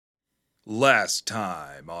Last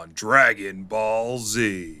time on Dragon Ball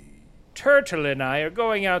Z. Turtle and I are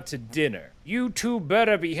going out to dinner. You two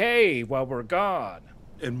better behave while we're gone.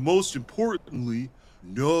 And most importantly,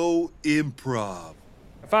 no improv.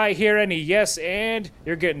 If I hear any yes and,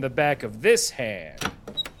 you're getting the back of this hand.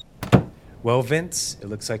 Well, Vince, it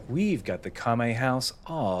looks like we've got the Kame house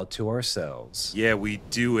all to ourselves. Yeah, we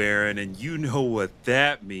do, Aaron, and you know what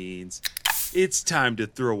that means. It's time to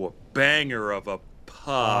throw a banger of a podcast.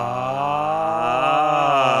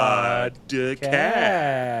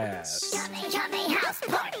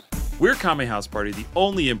 We're Kame House Party, the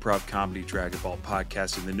only improv comedy Dragon Ball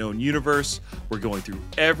podcast in the known universe. We're going through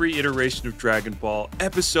every iteration of Dragon Ball,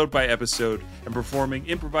 episode by episode, and performing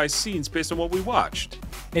improvised scenes based on what we watched.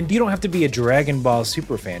 And you don't have to be a Dragon Ball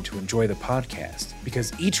superfan to enjoy the podcast,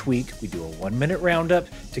 because each week we do a 1-minute roundup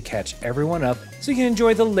to catch everyone up so you can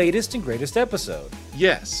enjoy the latest and greatest episode.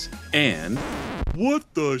 Yes, and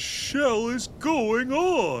what the shell is going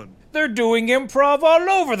on? They're doing improv all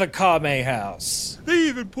over the Kame house. They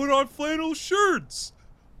even put on flannel shirts.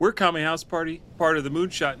 We're Kame House Party, part of the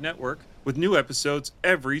Moonshot Network, with new episodes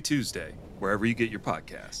every Tuesday, wherever you get your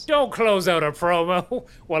podcasts. Don't close out a promo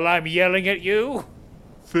while I'm yelling at you.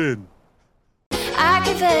 Finn. I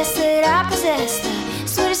confess that I possess the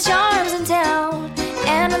sweetest charms in town.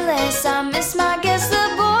 And unless I miss my guests, the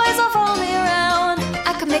boys all follow me around.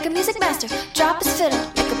 I could make a music master drop his fiddle,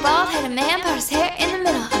 make a bald-headed man part his hair in the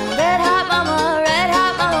middle. I'm a red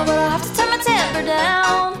hot mama, but I'll have to turn my temper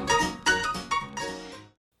down.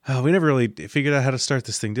 We never really figured out how to start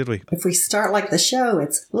this thing, did we? If we start like the show,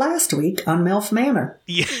 it's last week on MILF Manor.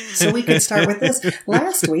 Yeah. So we could start with this.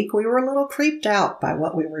 Last week, we were a little creeped out by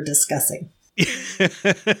what we were discussing.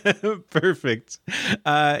 Perfect.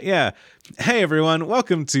 Yeah. Hey, everyone.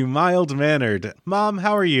 Welcome to Mild Mannered. Mom,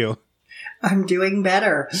 how are you? I'm doing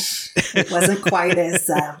better. It wasn't quite as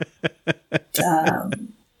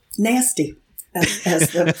nasty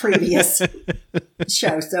as the previous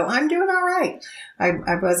show. So I'm doing all right.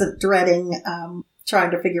 I wasn't dreading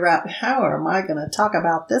trying to figure out how am I going to talk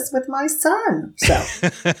about this with my son. So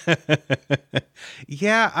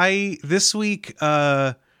yeah, this week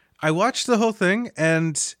I watched the whole thing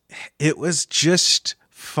and it was just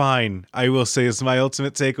fine. I will say is my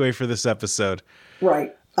ultimate takeaway for this episode.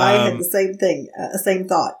 Right. I had the same thing, same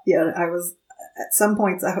thought. Yeah, I was at some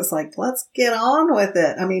points I was like, let's get on with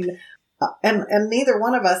it. I mean, and neither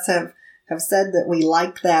one of us have said that we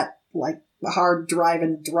like that, like hard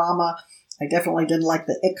driving drama. I definitely didn't like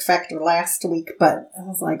the ick factor last week, but I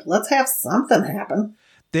was like, let's have something happen.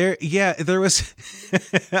 There was,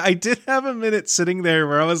 I did have a minute sitting there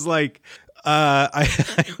where I was like, I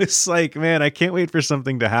was like, man, I can't wait for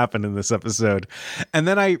something to happen in this episode. And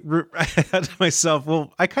then I thought to myself,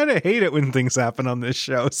 well, I kind of hate it when things happen on this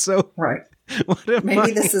show. So right.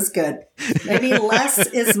 Maybe this is good. Maybe less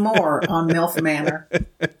is more on MILF Manor.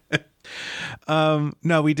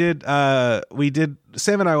 No, we did.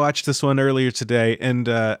 Sam and I watched this one earlier today, and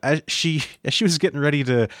as she was getting ready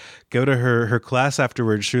to go to her class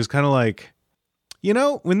afterwards, she was kind of like, you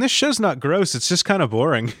know, when this show's not gross, it's just kind of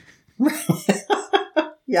boring.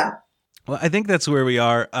 Yeah. Well, I think that's where we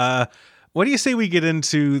are. What do you say we get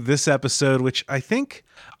into this episode, which I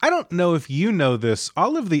don't know if you know this,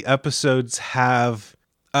 all of the episodes have,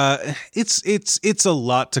 it's a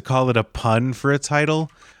lot to call it a pun for a title.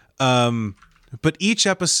 But each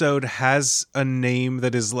episode has a name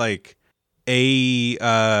that is like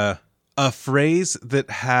a phrase that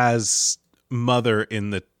has mother in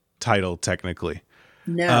the title, technically.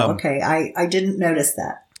 No, okay. I didn't notice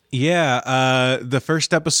that. Yeah. The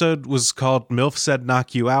first episode was called MILF Said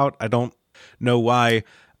Knock You Out. I don't know why.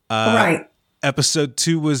 Right. Episode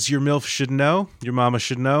 2 was Your MILF Should Know. Your Mama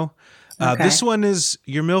Should Know. Okay. This one is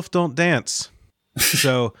Your MILF Don't Dance.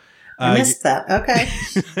 So I missed that. Okay.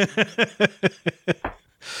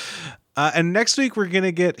 And next week we're going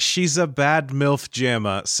to get She's a Bad MILF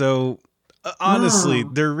Jamma. So honestly,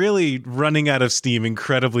 they're really running out of steam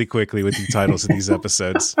incredibly quickly with the titles of these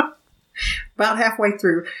episodes. About halfway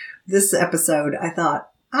through this episode, I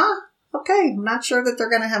thought, okay, I'm not sure that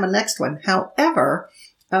they're going to have a next one. However,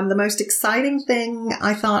 the most exciting thing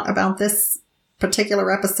I thought about this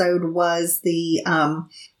particular episode was the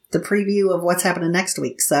preview of what's happening next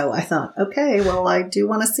week. So I thought, okay, well, I do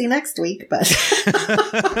want to see next week, but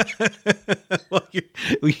well,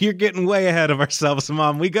 you're getting way ahead of ourselves,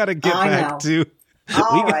 Mom. We got to get back to.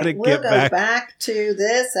 All right, we'll go back to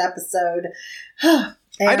this episode.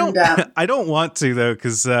 And, I don't want to though,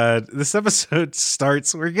 because this episode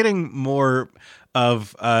starts. We're getting more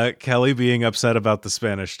of Kelly being upset about the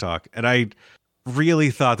Spanish talk, and I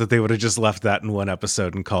really thought that they would have just left that in one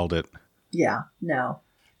episode and called it. Yeah, no.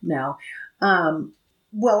 no.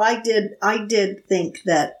 Well, I did think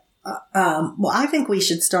that, I think we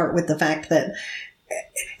should start with the fact that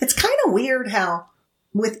it's kind of weird how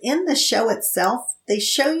within the show itself, they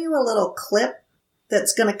show you a little clip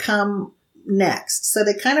that's going to come next. So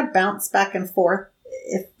they kind of bounce back and forth,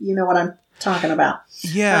 if you know what I'm talking about.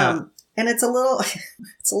 Yeah. And it's a little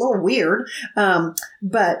weird.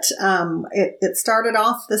 But it started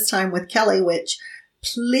off this time with Kelly, which,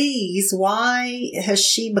 please, why has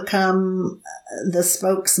she become the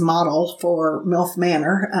spokesmodel for MILF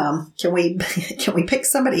Manor? Can we pick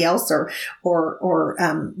somebody else or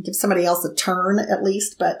give somebody else a turn at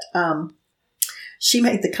least? But she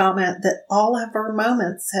made the comment that all of her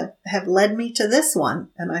moments have led me to this one.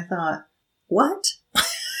 And I thought, what?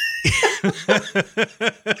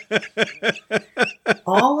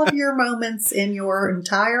 All of your moments in your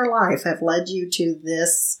entire life have led you to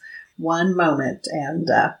this one moment. And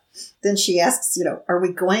then she asks, are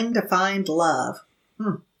we going to find love?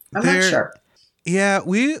 I'm not sure. Yeah,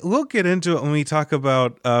 we'll get into it when we talk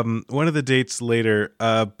about one of the dates later.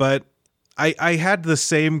 But I had the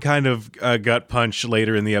same kind of gut punch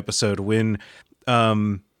later in the episode when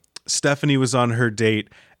Stephanie was on her date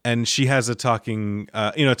and she has a talking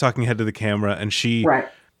head to the camera, and she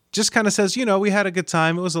just kind of says, we had a good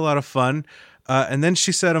time. It was a lot of fun. And then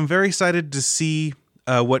she said, I'm very excited to see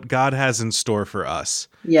what God has in store for us.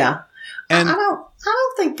 Yeah. And I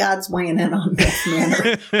don't think God's weighing in on this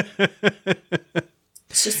manner.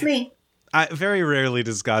 It's just me. Very rarely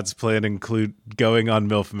does God's plan include going on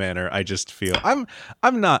MILF Manor. I just feel I'm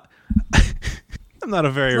not I'm not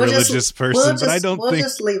a very religious person, but I don't think we'll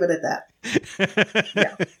just leave it at that.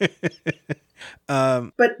 Yeah.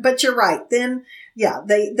 But you're right. Then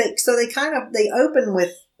they open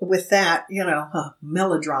with that,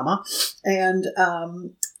 melodrama, and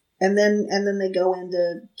then they go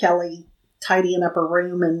into Kelly tidying up her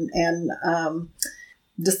room and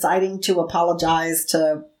deciding to apologize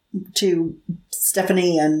to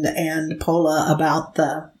Stephanie and Paula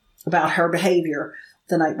about her behavior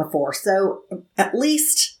the night before. So at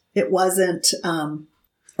least it wasn't a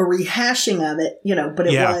rehashing of it, but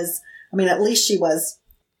it was. I mean, at least she was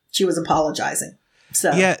apologizing.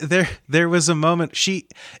 So yeah, there was a moment.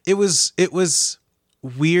 It was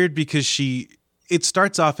weird because it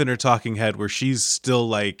starts off in her talking head where she's still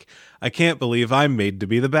like, I can't believe I'm made to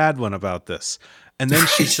be the bad one about this, and then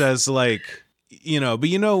she says like, but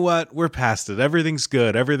you know what? We're past it. Everything's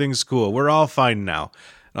good. Everything's cool. We're all fine now.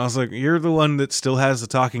 And I was like, you're the one that still has the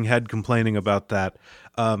talking head complaining about that.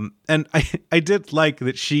 And I did like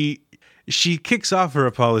that she kicks off her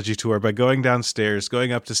apology tour by going downstairs,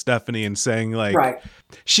 going up to Stephanie and saying like,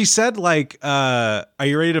 she said like, are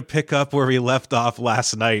you ready to pick up where we left off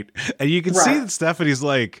last night? And you can see that Stephanie's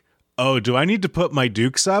like, oh, do I need to put my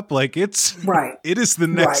dukes up? Like it is the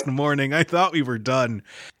next morning. I thought we were done.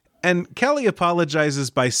 And Kelly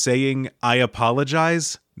apologizes by saying, I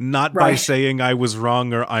apologize, not by saying I was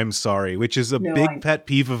wrong or I'm sorry, which is a big pet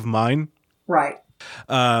peeve of mine. Right.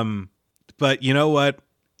 But you know what?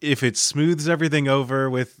 If it smooths everything over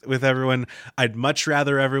with everyone, I'd much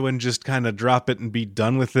rather everyone just kind of drop it and be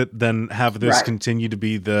done with it than have this continue to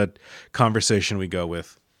be the conversation we go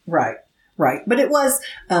with. Right. But it was,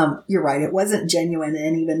 you're right. It wasn't genuine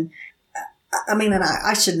and even... I mean, and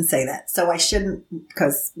I shouldn't say that. So I shouldn't,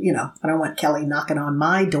 because, I don't want Kelly knocking on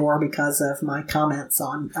my door because of my comments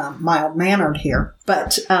on mild mannered here.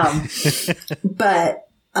 But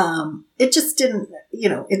it just didn't,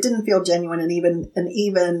 it didn't feel genuine. And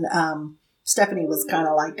even Stephanie was kind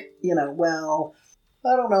of like, well,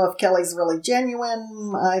 I don't know if Kelly's really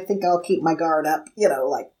genuine. I think I'll keep my guard up,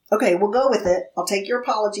 okay, we'll go with it. I'll take your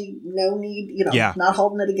apology. No need, not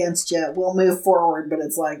holding it against you. We'll move forward. But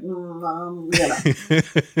it's like,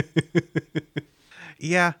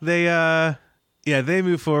 Yeah, they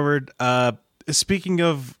move forward. Speaking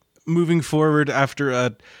of moving forward after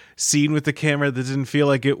a scene with the camera that didn't feel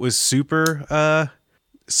like it was super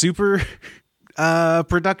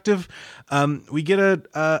productive, we get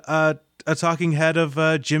a talking head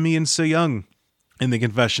of Jimmy and So-Young in the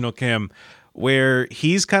confessional cam, where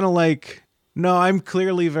he's kind of like, no, I'm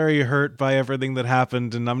clearly very hurt by everything that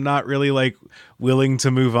happened, and I'm not really like willing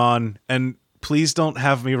to move on. And please don't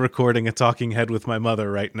have me recording a talking head with my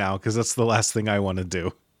mother right now, because that's the last thing I want to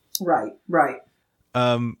do. Right.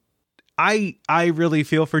 I really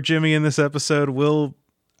feel for Jimmy in this episode.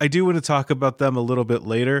 I do want to talk about them a little bit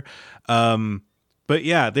later. But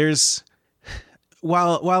yeah,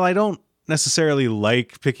 while I don't necessarily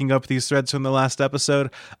like picking up these threads from the last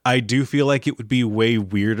episode, I do feel like it would be way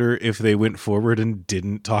weirder if they went forward and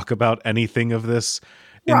didn't talk about anything of this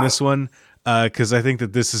in this one, because I think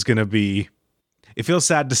that this is going to be it feels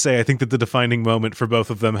sad to say, I think that the defining moment for both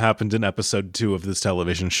of them happened in episode 2 of this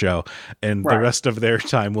television show, and the rest of their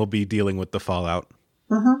time will be dealing with the fallout.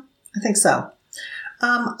 Mm-hmm. I think so.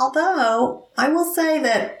 Although I will say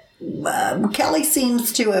that Kelly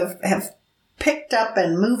seems to have picked up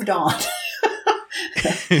and moved on.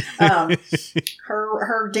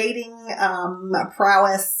 Her dating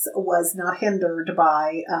prowess was not hindered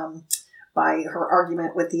by her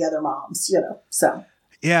argument with the other moms, So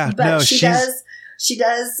yeah, but no, she does.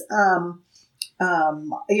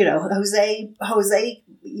 Jose,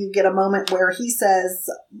 you get a moment where he says,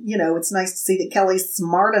 it's nice to see that Kelly's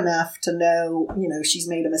smart enough to know, she's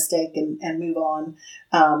made a mistake and move on.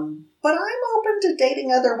 But I'm open to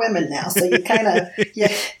dating other women now. So you kind of,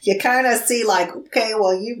 you kind of see like, okay,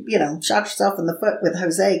 well, you shot yourself in the foot with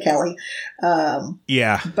Jose, Kelly.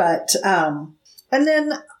 Yeah. But, and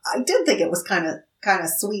then I did think it was kind of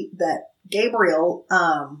sweet that Gabriel,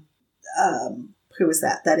 who is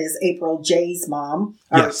that? That is April J's mom,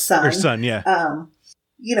 her son. Yeah.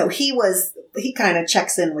 He kind of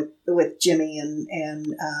checks in with Jimmy and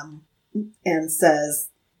says,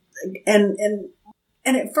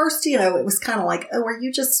 and at first, it was kind of like, oh, are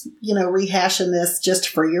you just, rehashing this just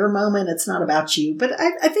for your moment? It's not about you. But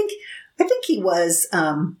I think he was,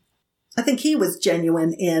 I think he was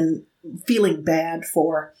genuine in feeling bad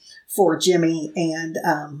for Jimmy and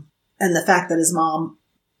the fact that his mom,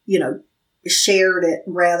 shared it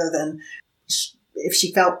rather than if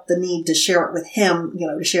she felt the need to share it with him,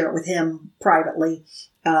 to share it with him privately,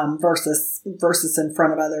 versus in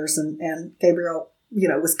front of others. And Gabriel,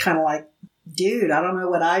 was kind of like, dude, I don't know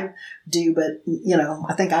what I'd do, but,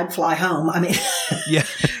 I think I'd fly home. I mean, yeah,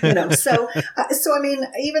 so I mean,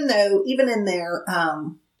 even in their,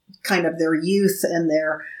 kind of their youth and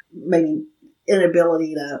their maybe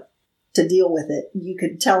inability to deal with it, you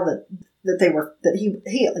could tell that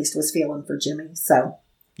he at least was feeling for Jimmy. So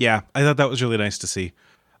yeah, I thought that was really nice to see.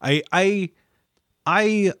 I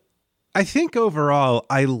think overall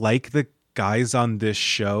I like the guys on this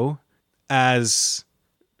show as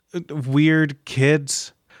weird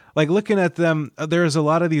kids. Like looking at them, there's a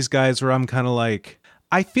lot of these guys where I'm kind of like,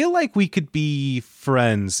 I feel like we could be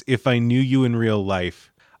friends if I knew you in real life.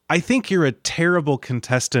 I think you're a terrible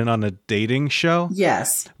contestant on a dating show.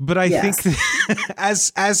 Yes. But I think that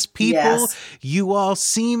as people, you all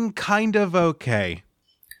seem kind of okay.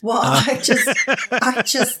 Well, I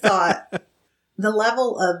just thought the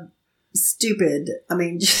level of stupid, I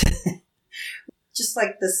mean, just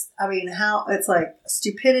like this, I mean, how it's like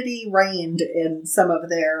stupidity reigned in some of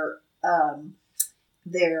their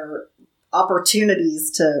opportunities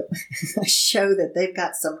to show that they've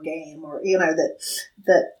got some game, or that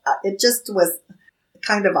it just was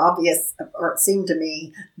kind of obvious, or it seemed to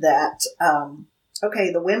me that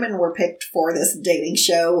okay, the women were picked for this dating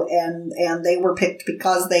show, and they were picked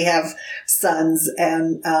because they have sons,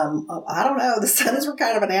 and I don't know, the sons were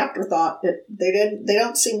kind of an afterthought. They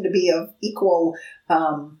don't seem to be of equal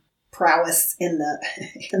prowess in the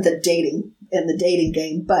dating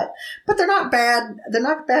game, but they're not bad. They're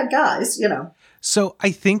not bad guys, So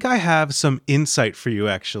I think I have some insight for you,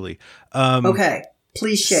 actually. Okay,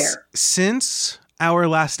 please share. Since our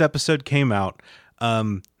last episode came out,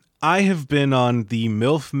 I have been on the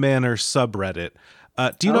MILF Manor subreddit.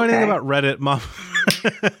 Do you know anything about Reddit, Mom?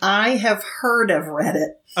 I have heard of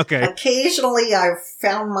Reddit. Okay. Occasionally I've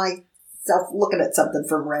found myself looking at something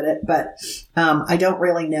from Reddit, but I don't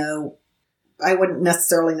really know. I wouldn't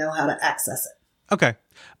necessarily know how to access it. Okay.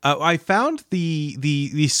 I found the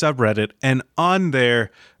subreddit, and on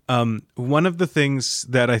there, one of the things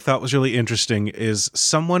that I thought was really interesting is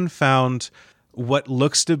someone found what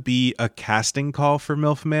looks to be a casting call for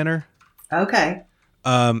MILF Manor. Okay.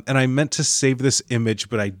 And I meant to save this image,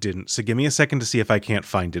 but I didn't. So give me a second to see if I can't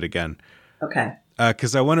find it again. Okay.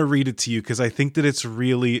 Because I want to read it to you, because I think that it's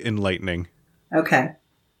really enlightening. Okay.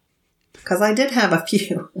 Because I did have a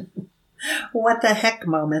few what the heck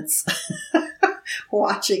moments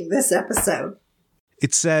watching this episode.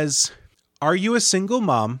 It says, "Are you a single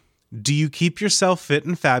mom? Do you keep yourself fit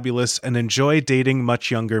and fabulous and enjoy dating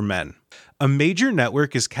much younger men? A major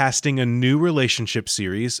network is casting a new relationship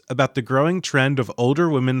series about the growing trend of older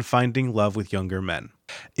women finding love with younger men.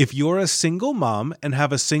 If you're a single mom and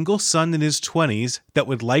have a single son in his 20s that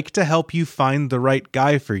would like to help you find the right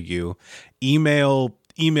guy for you, email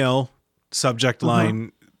subject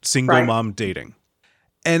line single mom dating."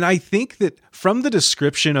 And I think that from the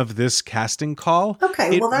description of this casting call,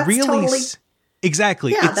 okay, well, that's really totally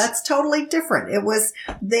exactly. Yeah, that's totally different. It was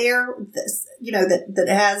there, that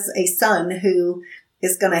has a son who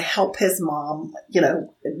is going to help his mom,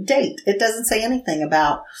 date. It doesn't say anything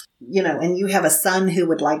about, and you have a son who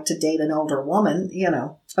would like to date an older woman,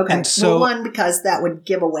 Okay. And so, one, because that might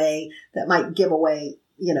give away,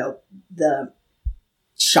 the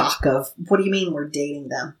shock of, what do you mean we're dating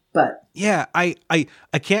them? But yeah, I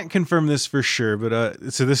can't confirm this for sure,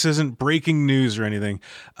 but so this isn't breaking news or anything.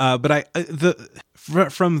 But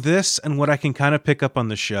from this and what I can kind of pick up on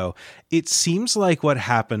the show, it seems like what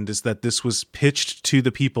happened is that this was pitched to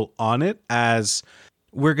the people on it as,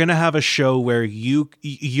 we're going to have a show where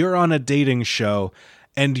you're on a dating show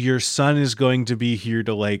and your son is going to be here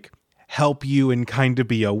to like help you and kind of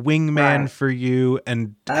be a wingman for you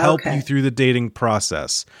and help you through the dating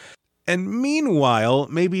process. And meanwhile,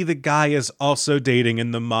 maybe the guy is also dating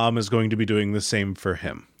and the mom is going to be doing the same for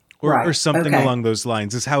him. Or something along those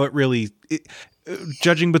lines is how it really,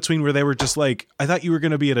 judging between where they were just like, I thought you were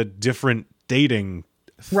going to be at a different dating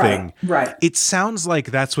thing. Right. It sounds like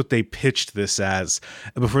that's what they pitched this as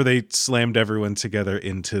before they slammed everyone together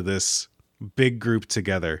into this big group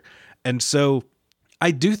together. And so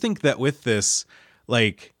I do think that with this,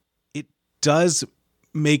 like, it does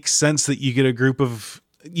make sense that you get a group of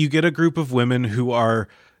women who are,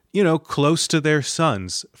 close to their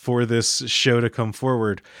sons for this show to come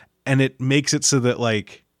forward. And it makes it so that,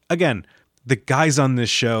 like, again, the guys on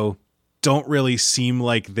this show don't really seem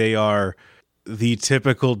like they are the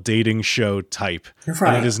typical dating show type.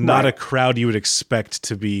 Right, and it is not a crowd you would expect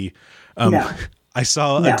to be. I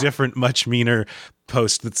saw a different, much meaner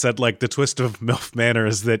post that said, like, the twist of MILF Manor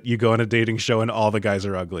is that you go on a dating show and all the guys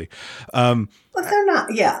are ugly. But they're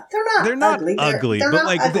not. Yeah, they're not ugly. They're but not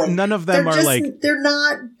like ugly. None of them are like, they're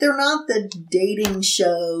not the dating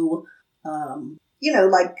show.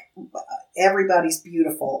 Like everybody's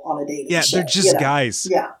beautiful on a dating show. Yeah, they're just guys.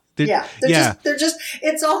 Yeah. They're just,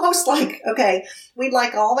 it's almost like, okay, we'd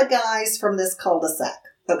like all the guys from this cul-de-sac.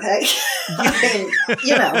 Okay.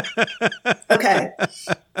 Okay.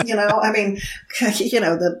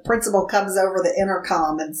 The principal comes over the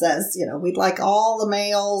intercom and says, we'd like all the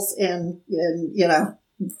males in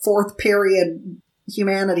fourth period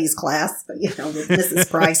humanities class, with Mrs.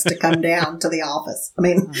 Price to come down to the office. I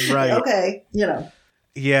mean, right. Okay.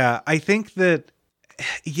 Yeah, I think that,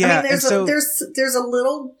 yeah. There's a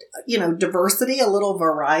little, diversity, a little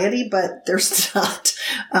variety, but there's not,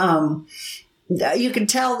 you can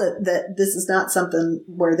tell that this is not something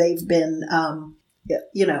where they've been,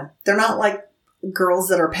 they're not like girls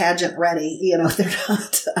that are pageant ready. They're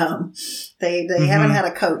not, they haven't had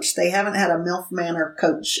a coach. They haven't had a MILF Manor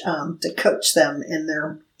coach, to coach them in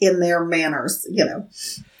their manners,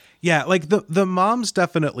 Yeah, like the moms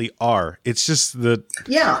definitely are. It's just the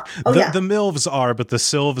MILFs are, but the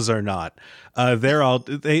Sylvs are not. They're all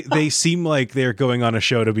they seem like they're going on a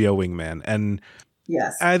show to be a wingman, and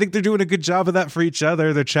yes, I think they're doing a good job of that for each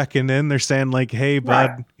other. They're checking in. They're saying like, "Hey,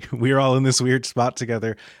 bud, we're all in this weird spot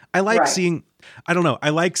together." I like seeing. I don't know. I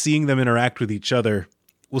like seeing them interact with each other.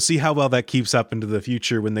 We'll see how well that keeps up into the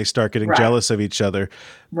future when they start getting jealous of each other.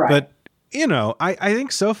 Right. But I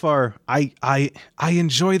think so far I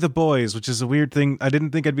enjoy the boys, which is a weird thing. I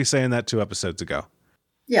didn't think I'd be saying that 2 episodes ago.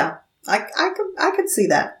 Yeah, I could see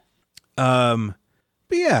that. But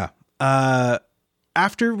yeah,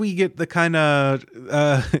 after we get the kind of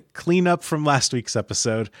clean up from last week's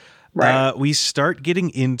episode, we start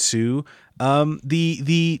getting into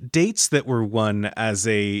the dates that were won as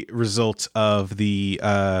a result of the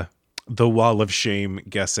Wall of Shame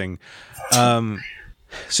guessing.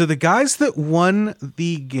 So the guys that won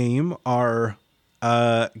the game are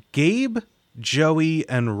Gabe, Joey,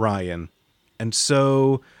 and Ryan. And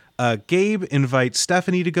so Gabe invites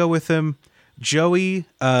Stephanie to go with him. Joey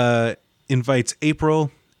invites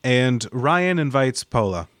April. And Ryan invites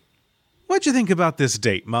Paula. What'd you think about this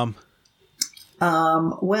date, Mom?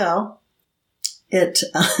 Well, it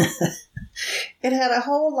it had a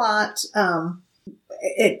whole lot...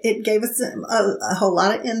 It gave us a whole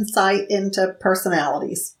lot of insight into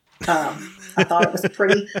personalities. I thought it was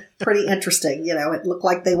pretty interesting. It looked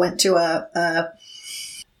like they went to a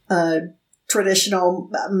traditional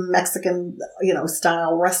Mexican,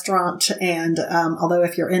 style restaurant. And although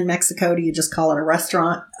if you're in Mexico, you just call it a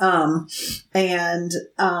restaurant. And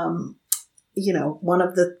one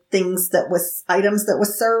of the items that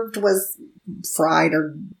was served was fried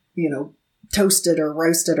or, toasted or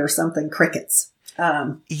roasted or something, crickets.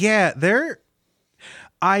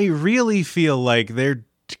 I really feel like they're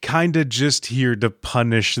kind of just here to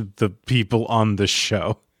punish the people on the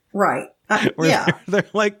show. Right. They're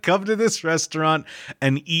like, come to this restaurant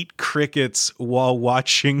and eat crickets while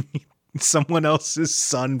watching someone else's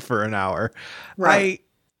son for an hour. Right.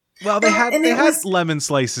 Well, they had lemon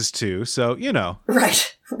slices too, so you know.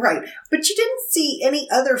 Right. But you didn't see any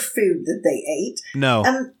other food that they ate. No.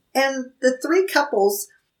 And the three couples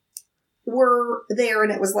were there,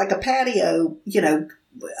 and it was like a patio,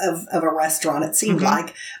 of a restaurant. It seemed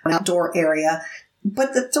like an outdoor area.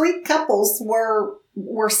 But the three couples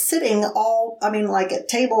were sitting like at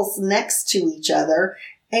tables next to each other.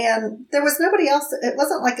 And there was nobody else. It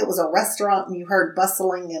wasn't like it was a restaurant and you heard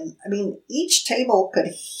bustling. And each table could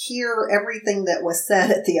hear everything that was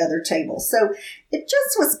said at the other table. So it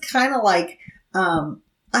just was kind of like,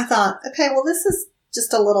 I thought, okay, well, this is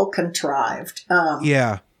just a little contrived.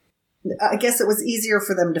 Yeah. I guess it was easier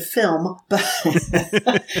for them to film, but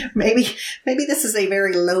maybe this is a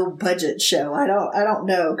very low budget show. I don't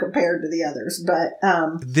know compared to the others, but,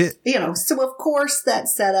 so of course that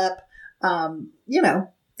set up, a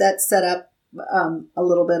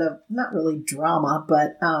little bit of not really drama,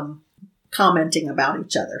 but, commenting about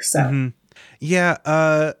each other. So,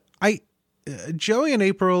 yeah, Joey and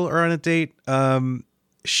April are on a date.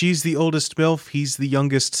 She's the oldest MILF. He's the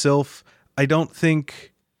youngest SILF. I don't think...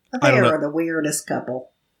 They are the weirdest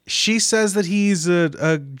couple. She says that he's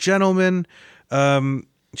a gentleman.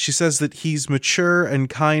 She says that he's mature and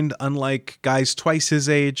kind, unlike guys twice his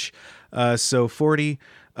age. So 40.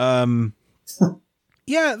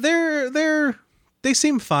 Yeah, they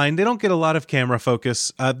seem fine. They don't get a lot of camera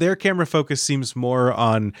focus. Their camera focus seems more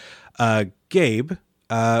on Gabe,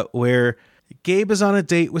 where Gabe is on a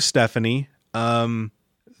date with Stephanie.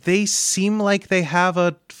 They seem like they have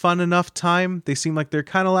a fun enough time. They seem like they're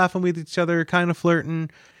kind of laughing with each other, kind of flirting.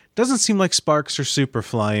 Doesn't seem like sparks are super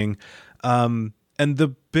flying. And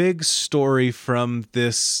the big story from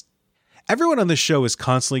this, everyone on the show is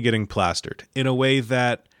constantly getting plastered in a way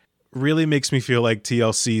that really makes me feel like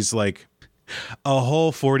TLC's like a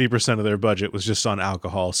whole 40% of their budget was just on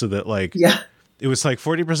alcohol. So that it was like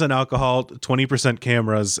 40% alcohol, 20%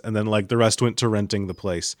 cameras, and then like the rest went to renting the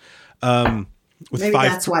place. Maybe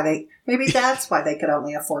that's why they could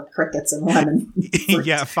only afford crickets and lemon.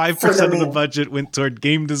 5% of the budget went toward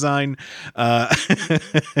game design.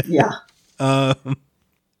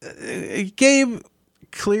 Gabe,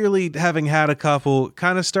 clearly having had a couple,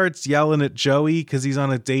 kind of starts yelling at Joey because he's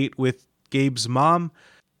on a date with Gabe's mom.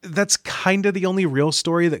 That's kind of the only real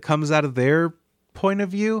story that comes out of their point of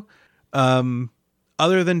view.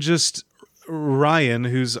 Other than just Ryan,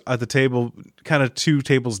 who's at the table, kind of 2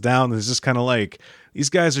 tables down, is just kind of like, these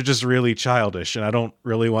guys are just really childish, and I don't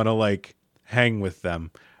really want to like hang with them.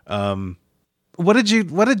 Did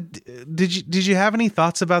you have any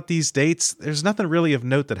thoughts about these dates? There's nothing really of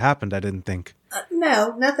note that happened, I didn't think.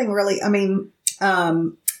 No, nothing really.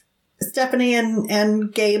 Stephanie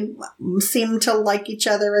and Gabe seemed to like each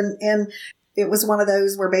other, and it was one of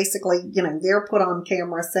those where basically, they're put on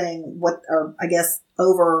camera saying what, or I guess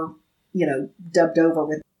dubbed over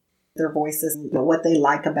with their voices and what they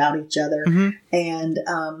like about each other. And,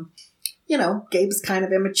 Gabe's kind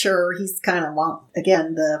of immature. He's kind of,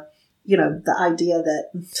 again, the idea that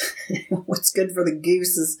what's good for the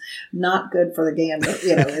goose is not good for the gander,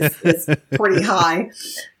 is pretty high.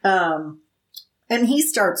 And he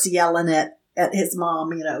starts yelling at his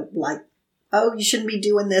mom, like, oh, you shouldn't be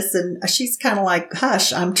doing this. And she's kind of like,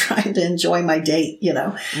 hush, I'm trying to enjoy my date,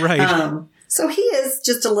 Right. So he is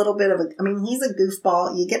just a little bit of he's a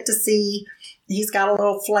goofball. You get to see, he's got a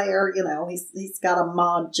little flair, he's got a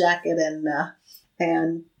mod jacket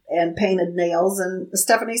and painted nails. And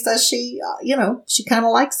Stephanie says she kind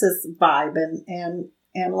of likes his vibe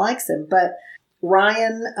and likes him. But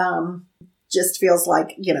Ryan, just feels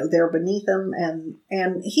like, they're beneath him,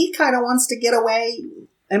 and he kind of wants to get away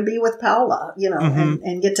and be with Paola,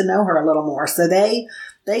 and get to know her a little more. So they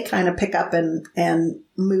kind of pick up and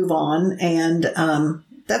move on. And,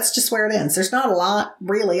 that's just where it ends. There's not a lot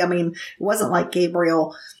really. It wasn't like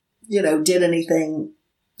Gabriel, did anything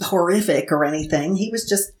horrific or anything. He was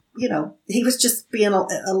just, being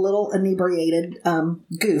a little inebriated,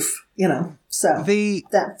 goof, so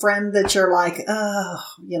that friend that you're like, oh,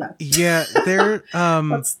 yeah, they're,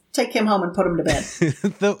 let's take him home and put him to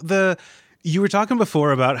bed. You were talking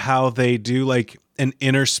before about how they do like an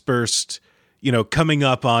interspersed, coming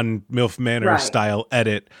up on MILF Manor style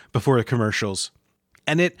edit before the commercials.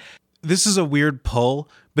 And this is a weird pull,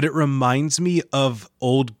 but it reminds me of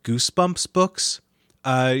old Goosebumps books.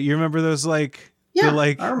 You remember those? Yeah,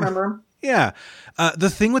 I remember them. Yeah. The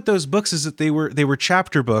thing with those books is that they were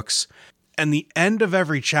chapter books, and the end of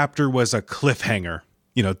every chapter was a cliffhanger,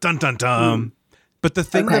 dun, dun, dun. But the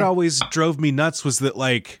thing that always drove me nuts was that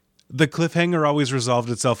the cliffhanger always resolved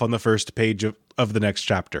itself on the first page of the next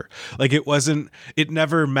chapter. It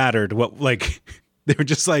never mattered what, They were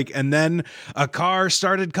just like, and then a car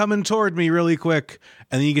started coming toward me really quick.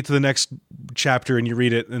 And then you get to the next chapter and you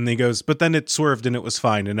read it and he goes, but then it swerved and it was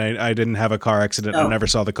fine. And I didn't have a car accident. I never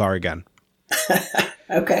saw the car again.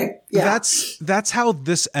 Okay. Yeah. That's how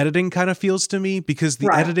this editing kind of feels to me, because the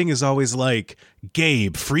editing is always like,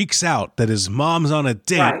 Gabe freaks out that his mom's on a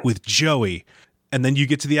date with Joey. And then you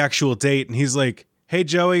get to the actual date and he's like, hey,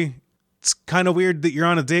 Joey, it's kind of weird that you're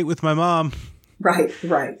on a date with my mom. Right.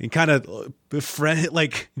 He kind of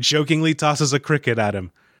like jokingly tosses a cricket at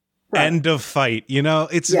him. Right. End of fight. You know,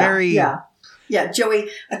 it's very. Yeah. Joey,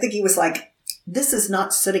 I think he was like, this is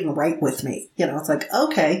not sitting right with me. You know, it's like,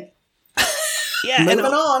 okay. Yeah. Moving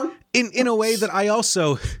on. In a way that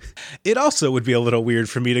it also would be a little weird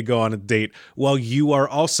for me to go on a date while you are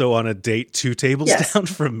also on a date 2 tables down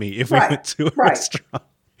from me if we went to a restaurant.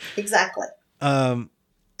 Exactly. I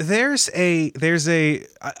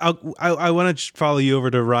want to follow you over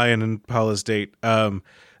to Ryan and Paula's date.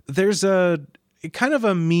 There's a kind of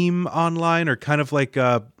a meme online, or kind of like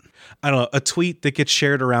I don't know, a tweet that gets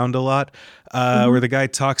shared around a lot, where the guy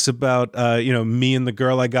talks about me and the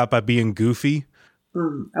girl I got by being goofy.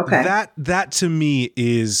 Okay. That to me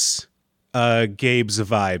is Gabe's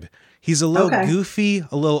vibe. He's a little goofy,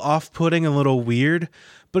 a little off-putting, a little weird,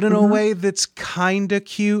 but in a way that's kind of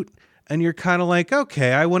cute. And you're kind of like,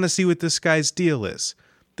 okay, I want to see what this guy's deal is.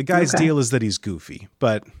 The guy's deal is that he's goofy,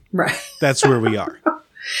 but that's where we are.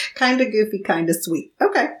 Kind of goofy, kind of sweet.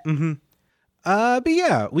 Okay. Mm-hmm. But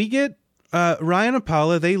yeah, we get Ryan and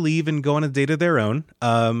Paula. They leave and go on a date of their own.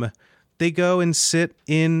 They go and sit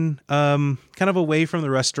in kind of away from the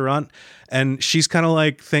restaurant. And she's kind of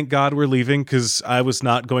like, thank God we're leaving, because I was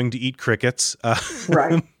not going to eat crickets.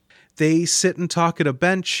 Right. They sit and talk at a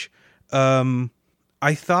bench.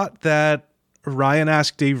 I thought that Ryan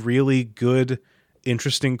asked a really good,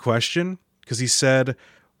 interesting question, because he said,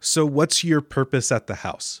 so what's your purpose at the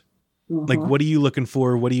house? Like, what are you looking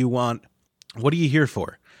for? What do you want? What are you here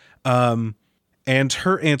for? And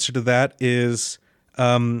her answer to that is,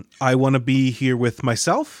 I want to be here with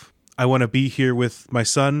myself. I want to be here with my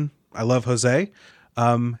son. I love Jose.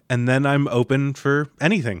 And then I'm open for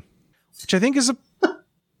anything, which I think is a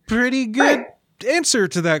pretty good answer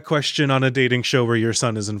to that question on a dating show where your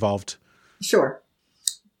son is involved. Sure.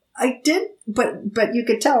 I did, but you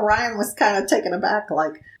could tell Ryan was kind of taken aback,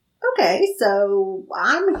 like, okay, so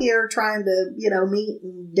I'm here trying to, meet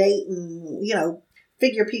and date and,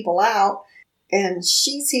 figure people out. And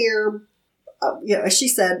she's here, she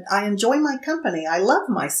said, I enjoy my company. I love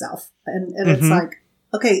myself. And it's like,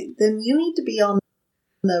 okay, then you need to be on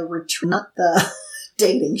the retreat, not the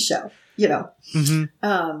dating show,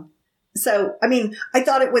 So, I mean, I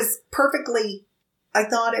thought it was I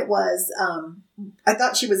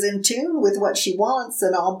thought she was in tune with what she wants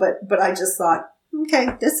and all, but I just thought, okay,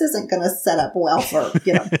 this isn't going to set up well for,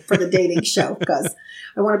 for the dating show, because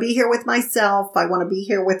I want to be here with myself. I want to be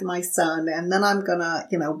here with my son, and then I'm going to,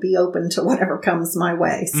 be open to whatever comes my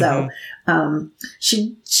way. So,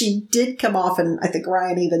 she did come off, and I think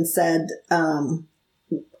Ryan even said,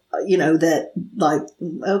 that like,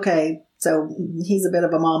 okay, so he's a bit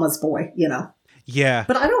of a mama's boy, Yeah.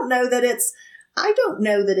 But I don't know that it's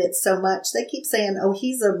so much. They keep saying, oh,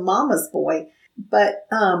 he's a mama's boy. But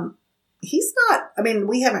he's not. I mean,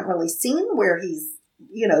 we haven't really seen where he's,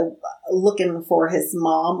 looking for his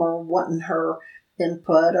mom or wanting her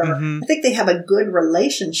input. Or I think they have a good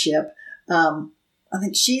relationship. I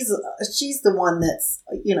think she's the one that's,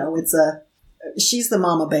 she's the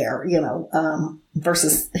mama bear,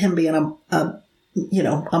 versus him being a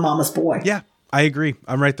mama's boy. Yeah, I agree.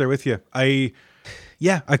 I'm right there with you. I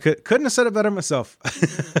couldn't have said it better myself.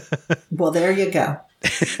 Well, there you go.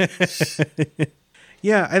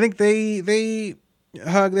 Yeah, I think they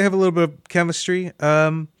hug. They have a little bit of chemistry.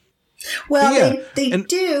 Well, they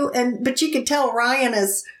do, but you could tell Ryan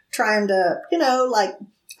is trying to, I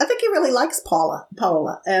think he really likes Paula,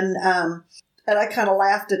 and I kind of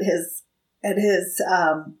laughed at his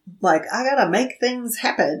like, I gotta make things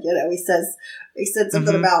happen. He said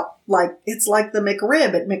something about like, it's like the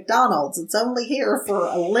McRib at McDonald's. It's only here for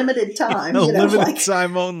a limited time.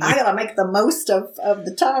 Time only. I gotta make the most of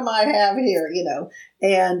the time I have here,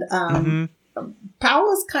 and,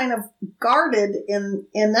 Paula's kind of guarded in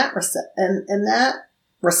that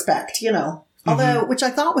respect, although, which I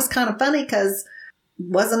thought was kind of funny, because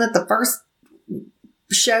wasn't it the first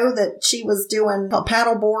show that she was doing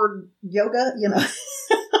paddleboard yoga,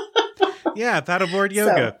 Yeah, paddleboard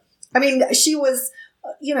yoga. So, I mean, she was,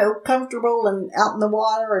 comfortable and out in the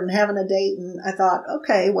water and having a date. And I thought,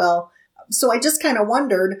 okay, well, so I just kind of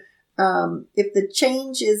wondered if the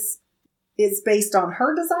change is based on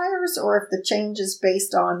her desires, or if the change is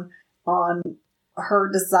based on her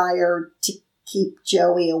desire to keep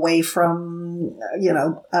Joey away from,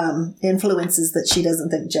 influences that she doesn't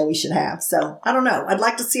think Joey should have. So I don't know. I'd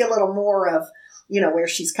like to see a little more of, where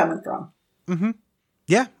she's coming from. Mm-hmm.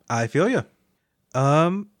 Yeah, I feel you.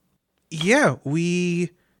 Yeah,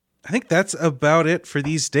 I think that's about it for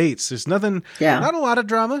these dates. There's nothing, not a lot of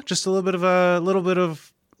drama, just a little bit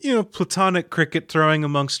of, platonic cricket throwing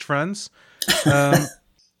amongst friends.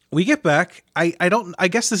 We get back. I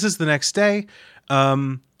guess this is the next day.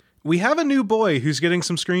 We have a new boy who's getting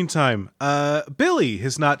some screen time. Billy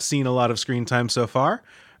has not seen a lot of screen time so far.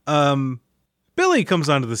 Billy comes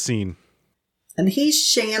onto the scene. And he's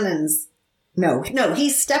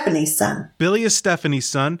he's Stephanie's son. Billy is Stephanie's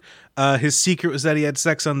son. His secret was that he had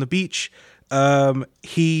sex on the beach.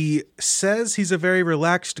 He says he's a very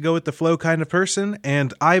relaxed, go with the flow kind of person,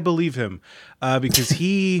 and I believe him because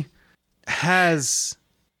he has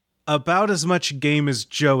about as much game as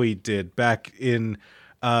Joey did back when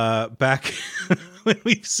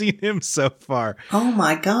we've seen him so far. Oh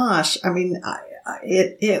my gosh! I mean,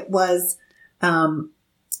 it was.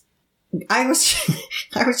 I was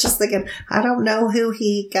just thinking, I don't know who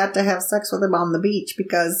he got to have sex with him on the beach,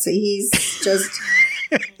 because he's just,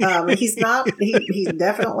 he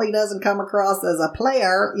definitely doesn't come across as a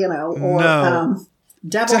player, or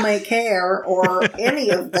devil may care or any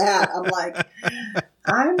of that. I'm like,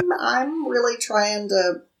 I'm really trying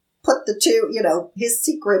to put the two, his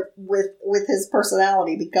secret with his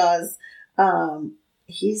personality, because,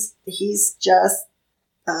 he's just,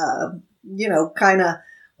 kind of,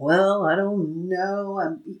 well, I don't know.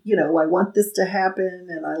 I want this to happen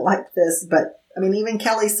and I like this. But I mean, even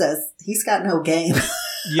Kelly says he's got no game.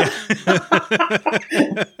 Yeah.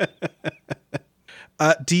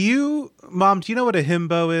 Mom, do you know what a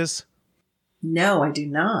himbo is? No, I do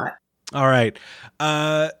not. All right.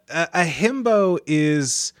 A himbo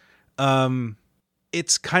is,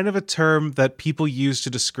 it's kind of a term that people use to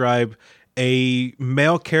describe a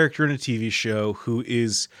male character in a TV show who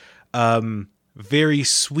is, very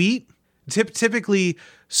sweet, typically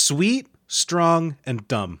sweet, strong, and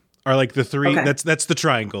dumb are like the three. Okay. That's the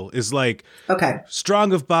triangle, is like,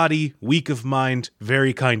 strong of body, weak of mind,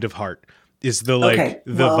 very kind of heart is the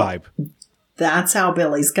vibe. That's how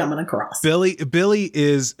Billy's coming across. Billy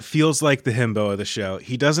feels like the himbo of the show.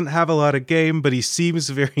 He doesn't have a lot of game, but he seems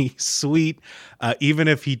very sweet, even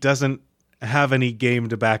if he doesn't have any game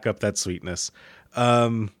to back up that sweetness.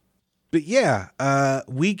 But yeah,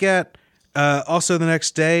 we get. Also the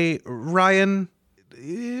next day, Ryan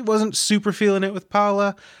wasn't super feeling it with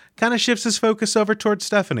Paula, kind of shifts his focus over towards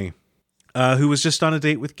Stephanie, who was just on a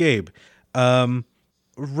date with Gabe.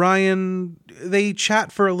 Ryan, they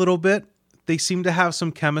chat for a little bit. They seem to have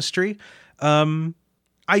some chemistry.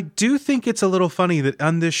 I do think it's a little funny that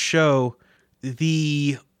on this show,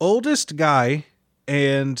 the oldest guy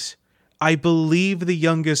and I believe the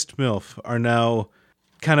youngest MILF are now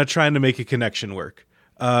kind of trying to make a connection work.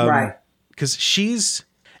 Right. Because she's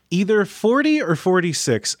either 40 or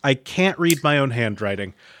 46. I can't read my own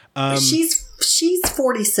handwriting. She's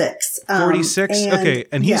 46. 46? Okay,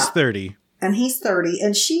 and he's 30. And he's 30.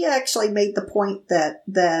 And she actually made the point that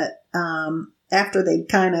after they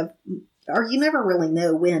kind of, or you never really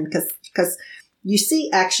know when, because you see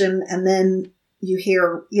action and then you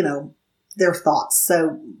hear, their thoughts.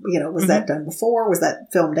 So, was that done before? Was that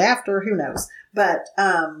filmed after? Who knows? But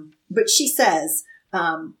she says,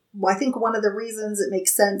 well, I think one of the reasons it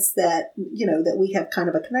makes sense that, that we have kind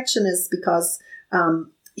of a connection is because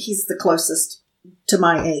he's the closest to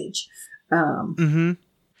my age. I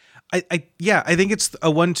think it's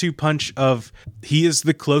a 1-2 punch of he is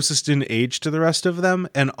the closest in age to the rest of them.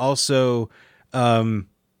 And also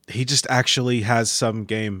he just actually has some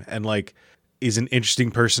game and like is an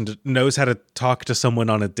interesting person, knows how to talk to someone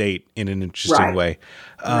on a date in an interesting way.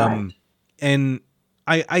 And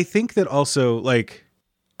I think that also like,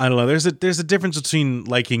 I don't know. There's a difference between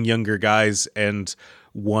liking younger guys and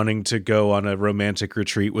wanting to go on a romantic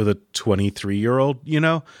retreat with a 23-year-old,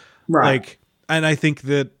 Right. Like, and I think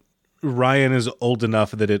that Ryan is old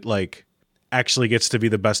enough that it like actually gets to be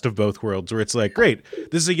the best of both worlds, where it's like, great,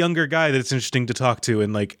 this is a younger guy that's interesting to talk to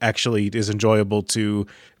and like actually is enjoyable to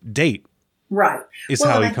date. Right. Is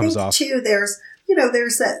how he comes off. Too, there's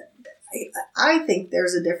that. I think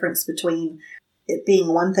there's a difference between it being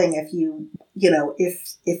one thing if you,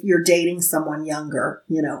 if you're dating someone younger,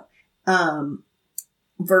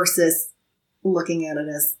 versus looking at it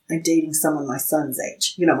as I'm dating someone my son's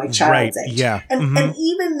age, my child's age. Yeah. And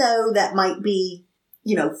even though that might be,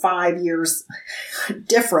 5 years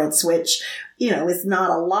difference, which, is not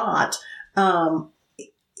a lot.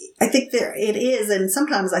 I think there it is. And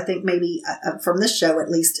sometimes I think maybe from this show,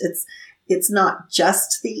 at least it's not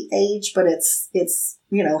just the age, but it's,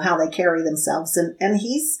 you know, how they carry themselves. And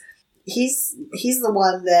he's the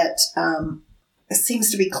one that,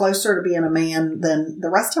 seems to be closer to being a man than the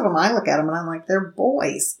rest of them. I look at them and I'm like, they're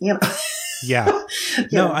boys, you know? Yeah.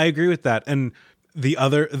 No, I agree with that. And the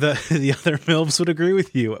other MILFs would agree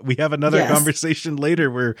with you. We have another conversation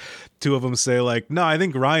later where two of them say like, no, I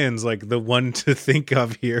think Ryan's like the one to think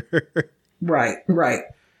of here. Right.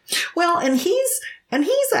 Well, and he's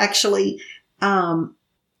actually,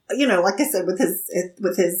 you know, like I said, with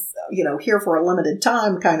his, you know, here for a limited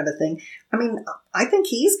time kind of a thing. I mean, I think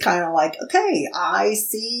he's kind of like, okay, I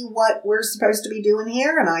see what we're supposed to be doing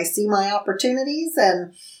here and I see my opportunities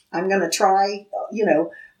and I'm going to try, you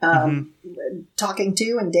know, talking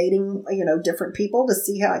to and dating, you know, different people to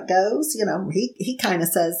see how it goes. You know, he kind of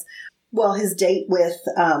says, well, his date with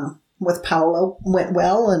Paolo went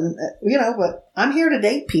well and, you know, but I'm here to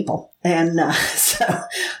date people. And,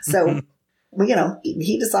 so you know,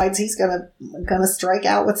 he decides he's gonna strike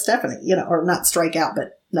out with Stephanie, you know, or not strike out,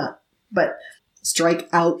 but strike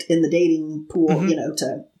out in the dating pool, you know,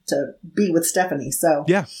 to be with Stephanie. So,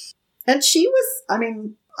 yeah. And she was, I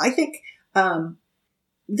mean, I think,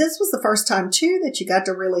 this was the first time too that you got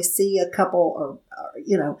to really see a couple or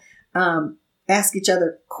you know, ask each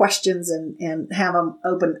other questions and have them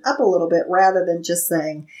open up a little bit rather than just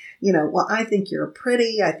saying, you know, well, I think you're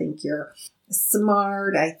pretty. I think you're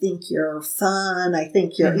smart. I think you're fun. I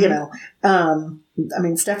think you're, you know, I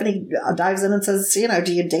mean, Stephanie dives in and says, you know,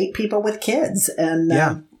 do you date people with kids? And,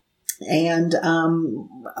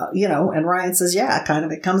 you know, and Ryan says, yeah, kind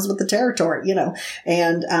of, it comes with the territory, you know,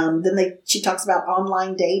 and, then she talks about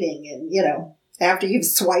online dating and, you know, after you've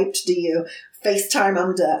swiped, do you FaceTime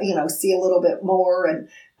them to, you know, see a little bit more?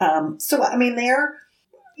 And, so, I mean,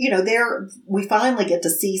 we finally get to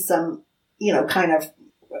see some, you know, kind of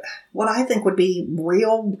what I think would be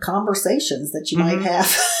real conversations that you might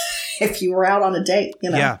have if you were out on a date, you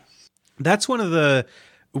know? Yeah. That's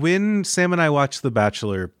when Sam and I watched The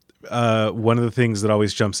Bachelor, one of the things that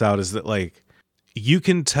always jumps out is that like, you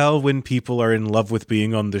can tell when people are in love with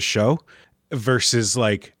being on the show versus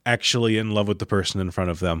like actually in love with the person in front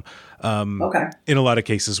of them. In a lot of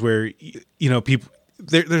cases where, you know, people,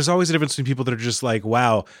 there's always a difference between people that are just like,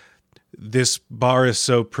 wow, this bar is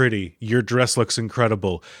so pretty. Your dress looks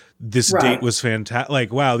incredible. This date was fantastic.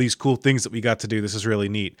 Like, wow, these cool things that we got to do. This is really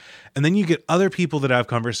neat. And then you get other people that have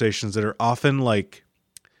conversations that are often like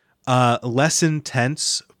less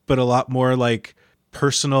intense, but a lot more like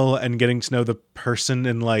personal and getting to know the person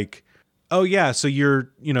and like, oh yeah, so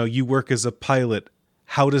you work as a pilot.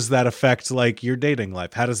 How does that affect like your dating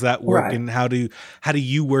life? How does that work? And how do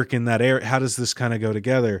you work in that area? How does this kind of go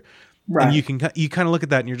together? Right. And you kind of look at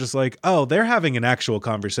that and you're just like, oh, they're having an actual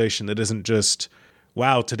conversation that isn't just,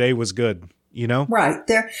 wow, today was good, you know? Right.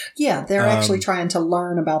 They're actually trying to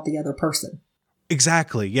learn about the other person.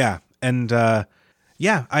 Exactly. Yeah. And I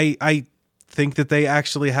think that they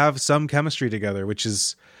actually have some chemistry together, which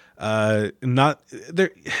is not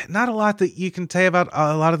a lot that you can say about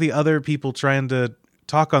a lot of the other people trying to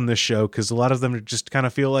talk on this show, because a lot of them just kind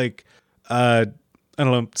of feel like I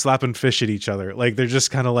don't know, slapping fish at each other. Like they're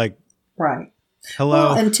just kind of like, right. Hello.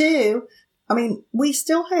 Well, and two, I mean, we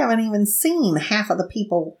still haven't even seen half of the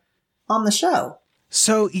people on the show.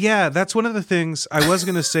 So yeah, that's one of the things I was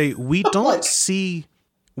going to say. We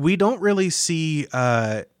don't really see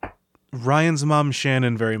Ryan's mom,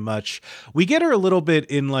 Shannon, very much. We get her a little bit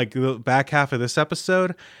in like the back half of this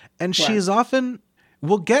episode, and she's often,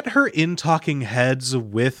 we'll get her in talking heads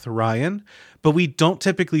with Ryan, but we don't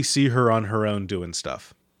typically see her on her own doing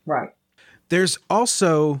stuff. Right. There's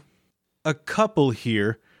also a couple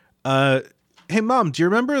here. Hey, Mom, do you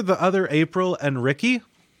remember the other April and Ricky?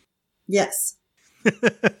 Yes.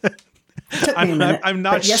 I'm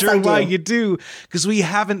not sure why you do, because we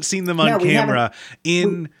haven't seen them on camera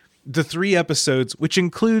in the 3 episodes, which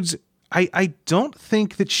includes, I don't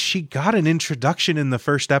think that she got an introduction in the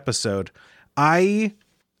first episode. I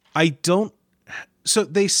don't. So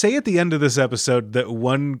they say at the end of this episode that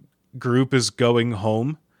one group is going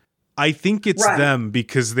home. I think it's them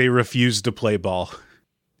because they refuse to play ball,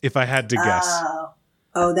 if I had to guess.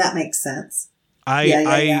 Oh, that makes sense.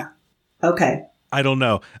 Yeah. Okay. I don't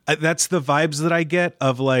know. That's the vibes that I get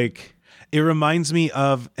of like, it reminds me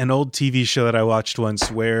of an old TV show that I watched once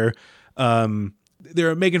where they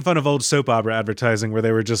were making fun of old soap opera advertising where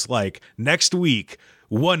they were just like, next week,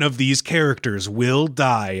 one of these characters will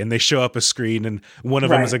die. And they show up a screen and one of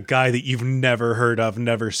them is a guy that you've never heard of,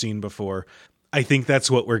 never seen before. I think that's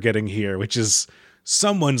what we're getting here, which is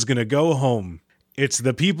someone's going to go home. It's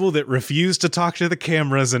the people that refuse to talk to the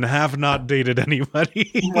cameras and have not dated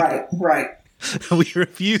anybody. Right. We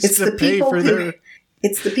refuse to pay for their...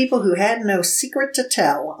 It's the people who had no secret to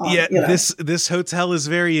tell. This hotel is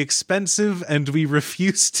very expensive, and we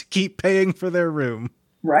refuse to keep paying for their room.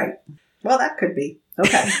 Right. Well, that could be.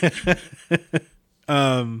 Okay.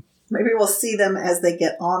 Maybe we'll see them as they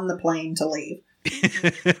get on the plane to leave.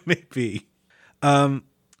 Maybe.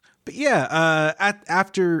 But yeah,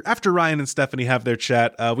 after Ryan and Stephanie have their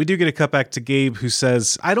chat, we do get a cut back to Gabe, who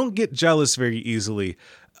says, "I don't get jealous very easily,"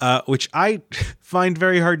 which I find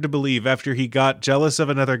very hard to believe after he got jealous of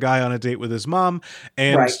another guy on a date with his mom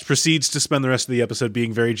and proceeds to spend the rest of the episode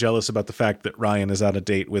being very jealous about the fact that Ryan is on a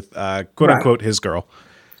date with quote unquote his girl.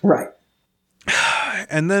 Right.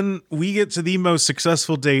 And then we get to the most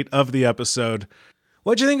successful date of the episode.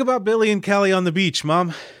 What'd you think about Billy and Kelly on the beach,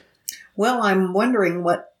 Mom? Well, I'm wondering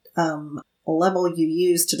what level you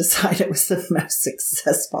used to decide it was the most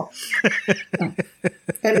successful.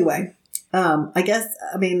 Anyway, I guess,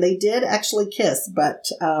 they did actually kiss, but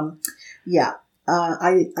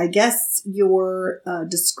I guess your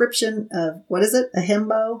description of, what is it? A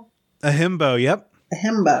himbo? A himbo, yep. A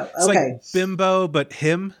himbo, it's okay. Like bimbo, but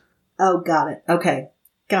him. Oh, got it. Okay,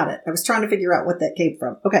 got it. I was trying to figure out what that came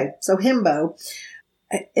from. Okay, so himbo,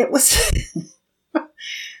 it was...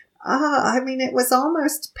 it was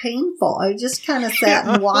almost painful. I just kind of sat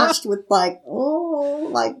and watched with my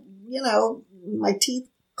teeth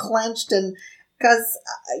clenched, and because,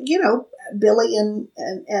 Billy and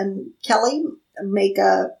Kelly make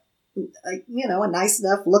a nice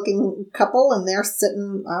enough looking couple, and they're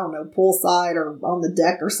sitting, I don't know, poolside or on the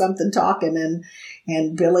deck or something talking,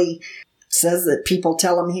 and Billy says that people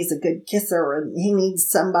tell him he's a good kisser and he needs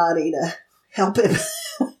somebody to help him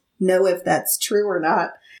know if that's true or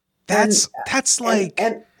not. That's like...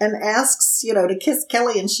 And asks, to kiss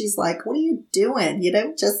Kelly, and she's like, what are you doing? You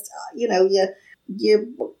don't just, you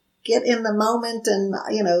get in the moment and,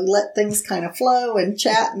 let things kind of flow and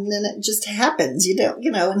chat, and then it just happens. You don't,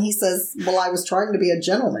 and he says, well, I was trying to be a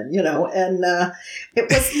gentleman, and it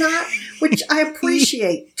was not, which I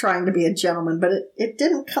appreciate trying to be a gentleman, but it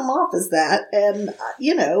didn't come off as that. And,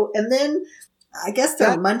 and then I guess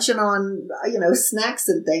they're munching on, snacks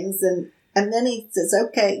and things, and then he says,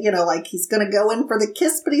 okay, like he's going to go in for the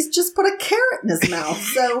kiss, but he's just put a carrot in his mouth.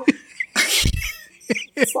 So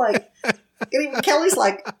it's like, and even Kelly's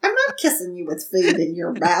like, I'm not kissing you with food in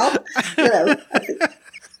your mouth.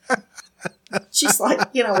 She's like,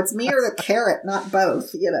 it's me or the carrot, not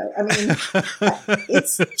both.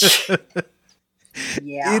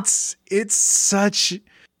 It's such,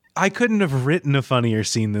 I couldn't have written a funnier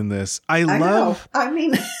scene than this. I love,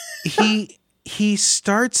 he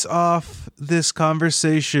starts off this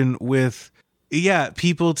conversation with,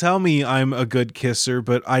 people tell me I'm a good kisser,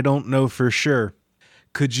 but I don't know for sure.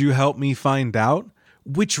 Could you help me find out?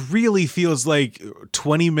 Which really feels like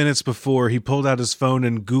 20 minutes before he pulled out his phone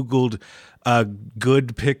and Googled a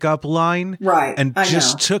good pickup line. Right. And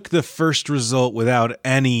just took the first result without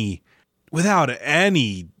any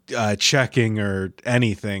checking or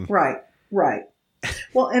anything. Right.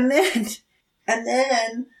 Well, and then,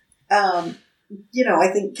 I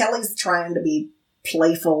think Kelly's trying to be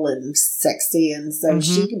playful and sexy, and so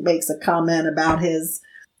she makes a comment about his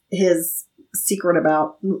secret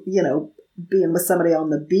about, being with somebody on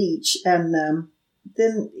the beach, and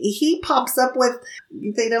then he pops up with,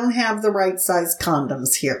 they don't have the right size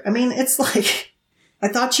condoms here. It's like, I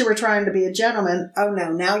thought you were trying to be a gentleman. Oh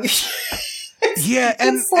no, now you're...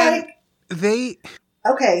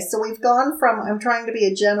 Okay, so we've gone from I'm trying to be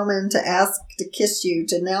a gentleman to ask to kiss you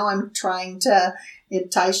to now I'm trying to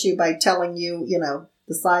entice you by telling you,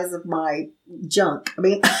 the size of my junk.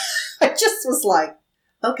 I just was like,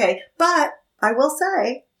 okay. But I will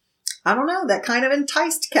say, I don't know, that kind of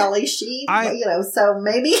enticed Kelly. So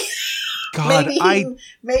maybe,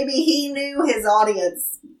 maybe he knew his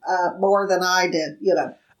audience more than I did,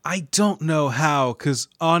 I don't know how, because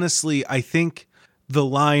honestly, I think the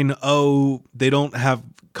line, oh, they don't have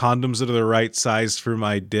condoms that are the right size for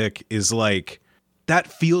my dick, is like, that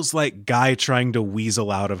feels like guy trying to weasel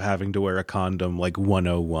out of having to wear a condom, like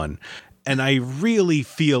 101. And I really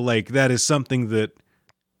feel like that is something that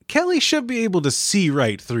Kelly should be able to see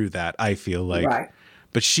right through that, I feel like. Right.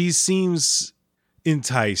 But she seems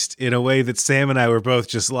enticed in a way that Sam and I were both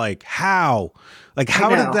just like, how? Like, how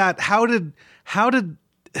did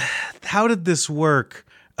this work?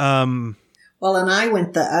 Well, and I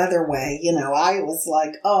went the other way. I was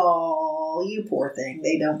like, oh, you poor thing.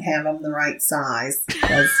 They don't have them the right size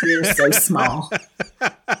because you're so small.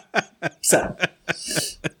 So,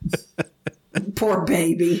 poor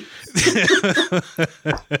baby.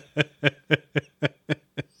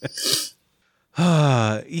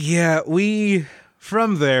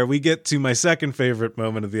 from there, we get to my second favorite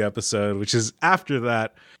moment of the episode, which is after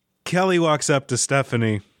that, Kelly walks up to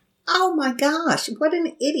Stephanie. Oh my gosh, what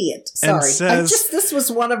an idiot. Sorry. Says, this was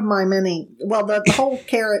one of my many, the whole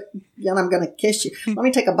carrot, and I'm going to kiss you. Let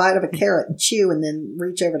me take a bite of a carrot and chew and then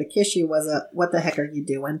reach over to kiss you was what the heck are you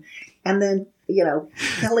doing? And then,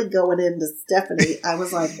 Kelly going into Stephanie, I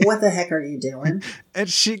was like, what the heck are you doing? And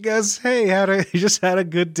she goes, hey, you just had a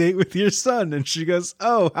good date with your son. And she goes,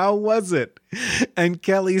 oh, how was it? And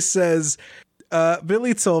Kelly says,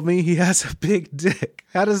 Billy told me he has a big dick.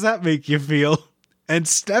 How does that make you feel? And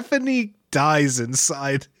Stephanie dies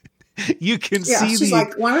inside. You can see she's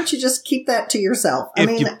like, why don't you just keep that to yourself?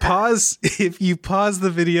 If you pause the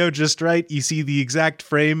video just right, you see the exact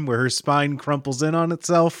frame where her spine crumples in on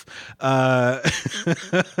itself.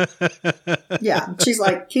 Yeah, she's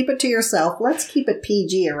like, keep it to yourself. Let's keep it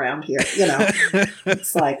PG around here.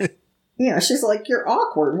 It's like, she's like, you're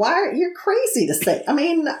awkward. You're crazy to say. I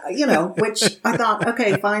mean, which I thought,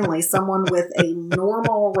 okay, finally, someone with a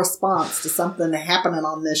normal response to something happening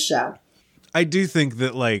on this show. I do think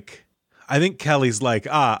that, I think Kelly's like,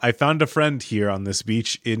 I found a friend here on this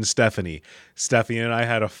beach in Stephanie. Stephanie and I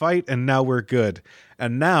had a fight, and now we're good.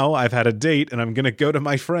 And now I've had a date, and I'm going to go to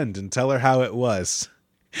my friend and tell her how it was.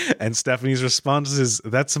 And Stephanie's response is,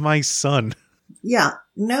 that's my son. Yeah.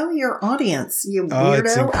 Know your audience, you weirdo. Oh,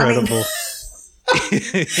 it's incredible.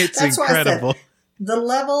 It's incredible. Why I said, the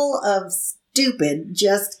level of stupid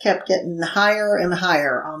just kept getting higher and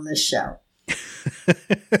higher on this show.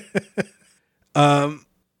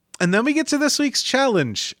 And then we get to this week's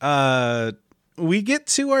challenge. We get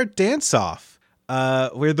to our dance off,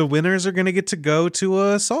 where the winners are going to get to go to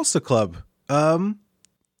a salsa club.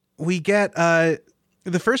 We get,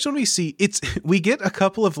 the first one we see, we get a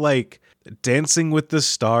couple of Dancing with the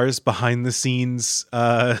Stars behind the scenes,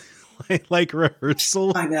 rehearsal.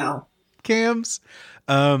 I know. Cams.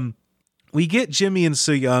 We get Jimmy and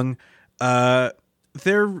So Young.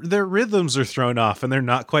 Their rhythms are thrown off and they're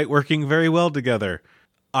not quite working very well together.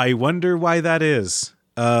 I wonder why that is.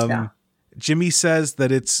 Jimmy says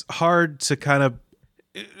that it's hard to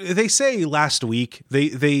they say last week,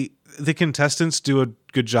 the contestants do a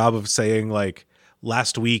good job of saying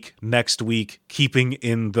last week, next week, keeping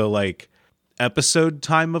in the episode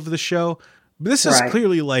time of the show. But this is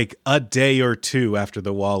clearly a day or two after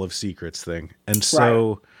the Wall of Secrets thing. And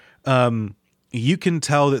so, you can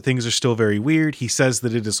tell that things are still very weird. He says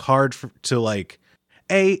that it is hard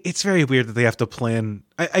it's very weird that they have to plan.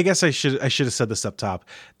 I guess I should have said this up top.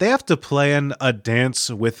 They have to plan a dance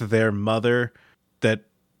with their mother that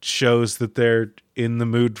shows that they're in the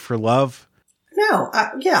mood for love. No,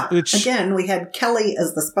 again, we had Kelly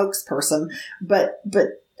as the spokesperson, but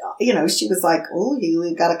she was like, "Oh,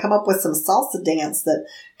 you got to come up with some salsa dance that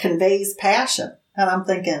conveys passion." And I'm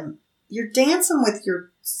thinking, you're dancing with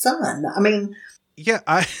your son. I mean. Yeah,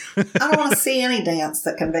 I don't want to see any dance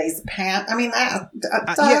that conveys passion. I mean, I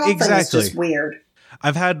exactly. think it's just weird.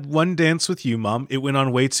 I've had one dance with you, Mom. It went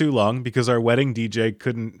on way too long because our wedding DJ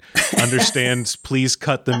couldn't understand, please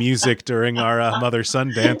cut the music during our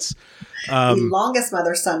mother-son dance. The longest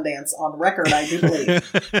mother-son dance on record, I do believe.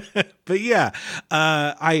 But yeah,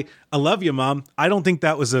 I love you, Mom. I don't think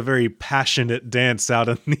that was a very passionate dance out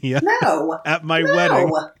in the at my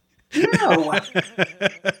wedding. No.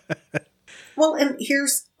 Well, and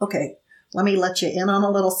okay, let me let you in on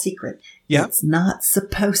a little secret. Yeah. It's not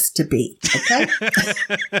supposed to be, okay?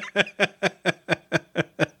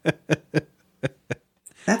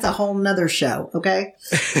 That's a whole nother show, okay?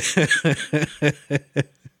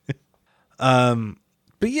 But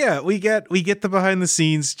yeah, we get the behind the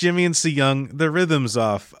scenes, Jimmy and So Young, the rhythm's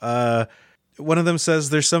off. One of them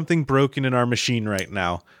says there's something broken in our machine right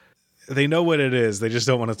now. They know what it is, they just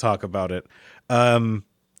don't want to talk about it.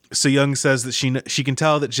 So Young says that she can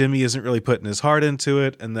tell that Jimmy isn't really putting his heart into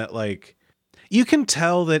it, and that you can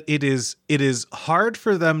tell that it is hard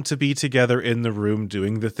for them to be together in the room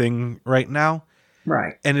doing the thing right now.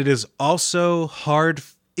 Right. And it is also hard.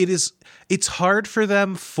 It's hard for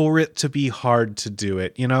them for it to be hard to do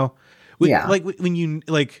it, Yeah. When you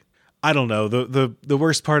I don't know, the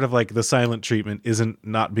worst part of the silent treatment isn't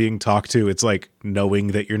not being talked to. It's knowing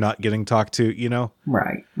that you're not getting talked to,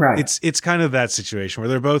 Right. It's kind of that situation where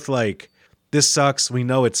they're both this sucks. We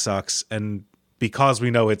know it sucks. And because we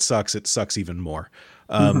know it sucks even more.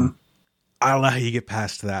 I don't know how you get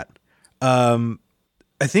past that. I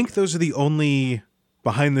think those are the only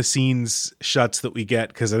behind the scenes shots that we get,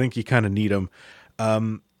 because I think you kind of need them.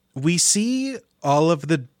 We see all of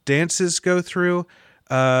the dances go through.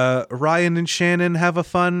 Ryan and Shannon have a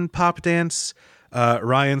fun pop dance.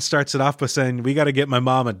 Ryan starts it off by saying, we got to get my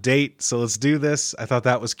mom a date, so let's do this. I thought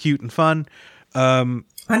that was cute and fun. I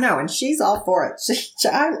know, and she's all for it.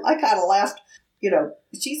 I kind of laughed.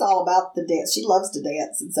 She's all about the dance. She loves to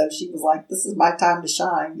dance, and so she was like, "This is my time to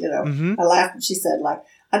shine." Mm-hmm. I laughed, and she said, "Like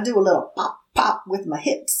I do a little pop pop with my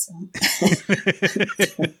hips."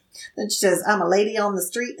 Then she says, "I'm a lady on the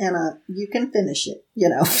street, and you can finish it."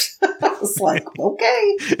 I was like,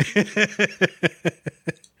 "Okay."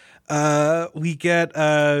 We get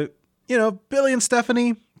Billy and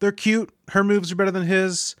Stephanie. They're cute. Her moves are better than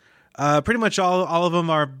his. Pretty much all of them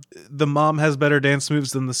are. The mom has better dance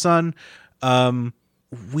moves than the son.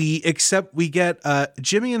 We get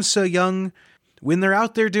Jimmy and So Young. When they're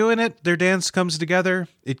out there doing it, their dance comes together.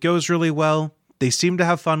 It goes really well. They seem to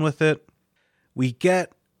have fun with it. We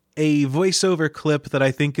get a voiceover clip that I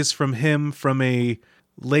think is from him from a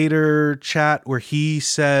later chat where he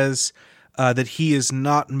says that he is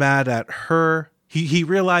not mad at her. He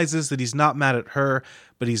realizes that he's not mad at her,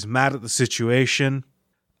 but he's mad at the situation.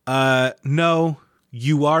 No,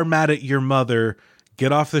 you are mad at your mother.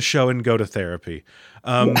 Get off the show and go to therapy.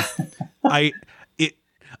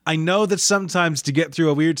 I know that sometimes to get through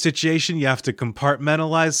a weird situation, you have to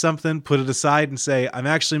compartmentalize something, put it aside and say, I'm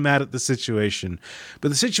actually mad at the situation. But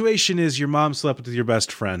the situation is your mom slept with your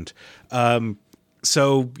best friend.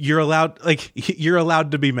 So you're allowed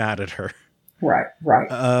to be mad at her. Right.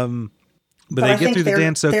 But they get through the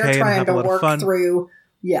dance okay and have a lot of fun.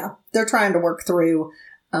 They're trying to work through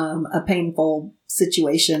a painful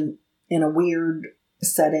situation in a weird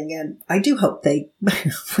setting, and I do hope they,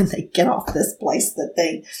 when they get off this place, that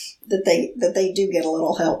they do get a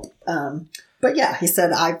little help. But yeah, he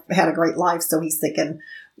said, I've had a great life, so he's thinking,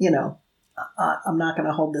 I'm not going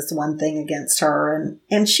to hold this one thing against her,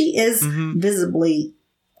 and she is visibly,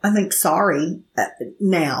 I think, sorry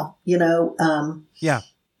now. Yeah.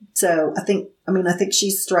 So I think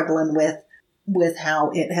she's struggling with how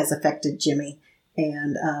it has affected Jimmy,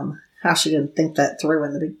 and how she didn't think that through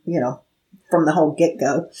in the from the whole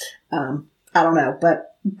get-go. I don't know,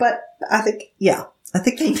 but I think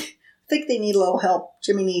they need a little help.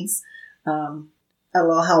 Jimmy needs a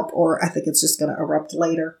little help, or I think it's just going to erupt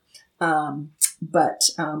later. But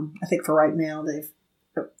I think for right now, they've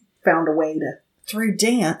found a way through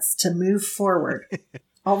dance to move forward.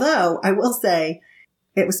 Although I will say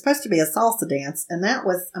it was supposed to be a salsa dance, and that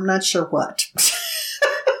was, I'm not sure what.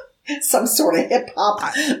 Some sort of hip hop,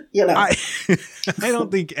 I don't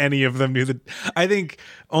think any of them knew that. I think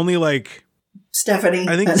only Stephanie.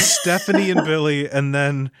 I think Stephanie and Billy, and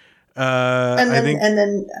then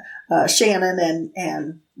Shannon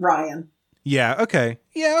and Ryan. Yeah. Okay.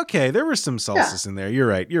 There were some salsas in there. You're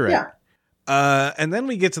right. Yeah. And then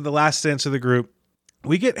we get to the last dance of the group.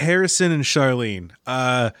 We get Harrison and Charlene.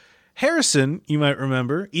 Harrison, you might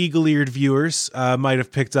remember, eagle-eared viewers might have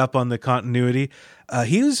picked up on the continuity.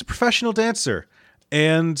 He was a professional dancer,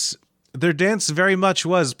 and their dance very much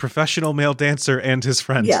was professional male dancer and his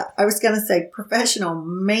friend. Yeah, I was going to say professional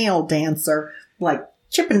male dancer, like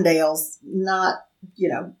Chippendales, not,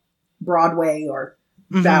 Broadway or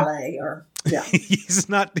ballet or, yeah. He's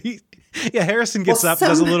not... Harrison gets up,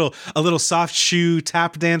 does a little soft shoe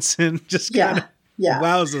tap dancing, just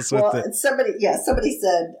wows us with it. Somebody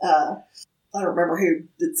said, I don't remember who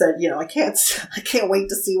that said, I can't wait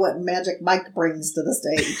to see what Magic Mike brings to the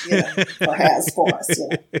stage, or has for us.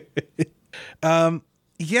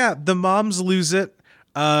 The moms lose it.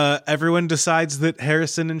 Everyone decides that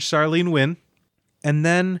Harrison and Charlene win, and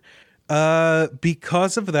then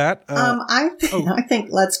because of that, I think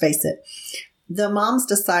let's face it. The moms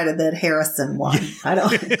decided that Harrison won.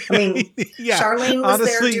 Charlene was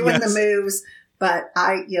there doing the moves, but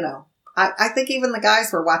I think even the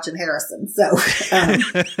guys were watching Harrison. So,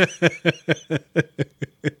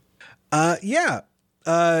 I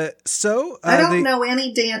don't know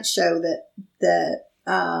any dance show that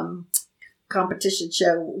competition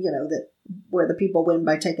show, that where the people win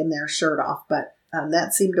by taking their shirt off, but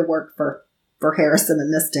that seemed to work for Harrison in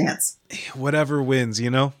this dance. Whatever wins,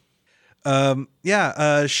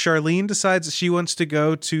 Charlene decides that she wants to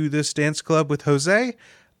go to this dance club with Jose,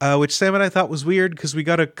 which Sam and I thought was weird because we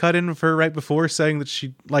got a cut in of her right before saying that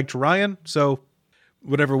she liked Ryan. So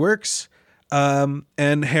whatever works. And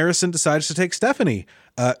Harrison decides to take Stephanie.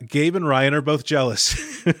 Gabe and Ryan are both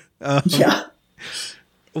jealous.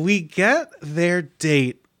 We get their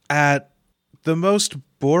date at the most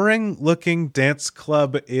boring looking dance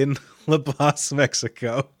club in La Paz,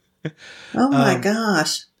 Mexico. Oh my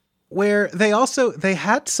gosh. Where they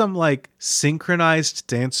had some synchronized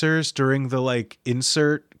dancers during the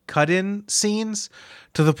insert cut-in scenes,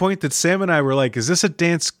 to the point that Sam and I were like, is this a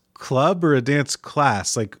dance club or a dance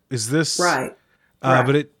class? Is this right?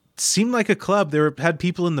 But it seemed like a club. Had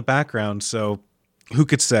people in the background, so who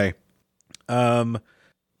could say?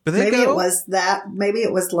 But they maybe go, it was that. Maybe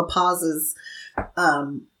it was La Paz's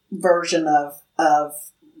version of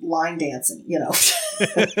line dancing.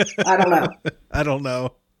 I don't know. I don't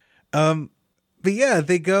know. But yeah,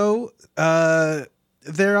 they go.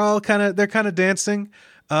 They're kind of dancing.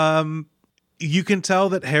 You can tell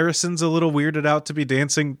that Harrison's a little weirded out to be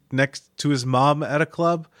dancing next to his mom at a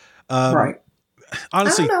club. Right.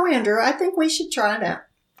 Honestly, I don't know, Andrew. I think we should try it out.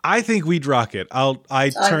 I think we'd rock it. I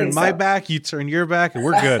turn my back, you turn your back, and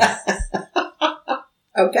we're good.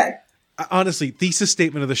 Okay. Honestly, thesis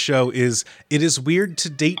statement of the show is, it is weird to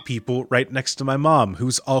date people right next to my mom,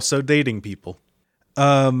 who's also dating people.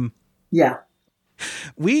 Yeah.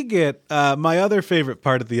 We get my other favorite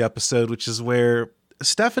part of the episode, which is where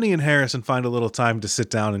Stephanie and Harrison find a little time to sit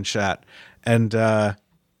down and chat. And,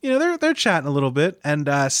 they're chatting a little bit. And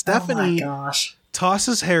Stephanie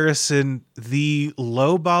tosses Harrison the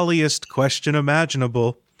low-balliest question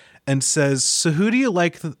imaginable and says, "So who do you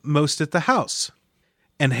like most at the house?"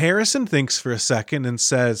 And Harrison thinks for a second and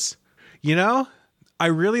says, "I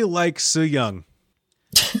really like So Young."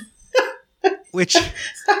 Which...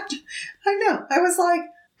 I know. I was like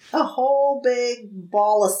a whole big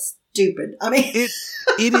ball of stupid. I mean...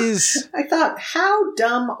 It is... I thought, how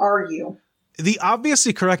dumb are you? The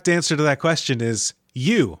obviously correct answer to that question is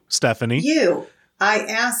you, Stephanie. You. I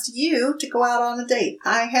asked you to go out on a date.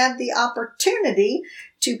 I had the opportunity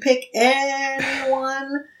to pick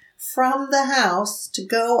anyone from the house to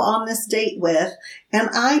go on this date with, and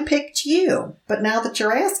I picked you. But now that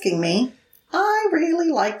you're asking me, I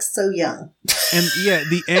really like So Young. And yeah,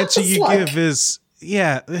 the answer you give is,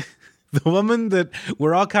 the woman that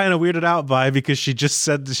we're all kind of weirded out by because she just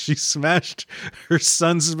said that she smashed her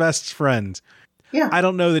son's best friend. Yeah. I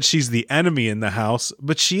don't know that she's the enemy in the house,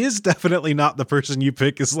 but she is definitely not the person you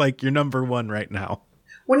pick as like your number one right now.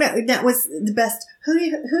 Well, no, that was the best. Who do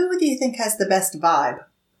you think has the best vibe?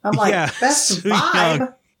 I'm like, best So vibe?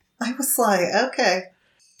 Young. I was like, okay.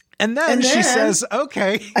 And then she says,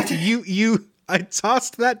 okay, I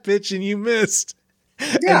tossed that pitch and you missed.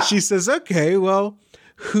 Yeah. And she says, okay, well,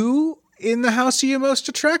 who in the house are you most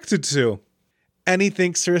attracted to? And he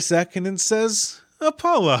thinks for a second and says,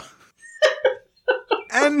 Paula.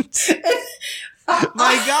 And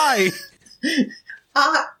my guy.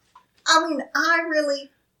 I mean,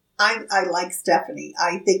 I like Stephanie.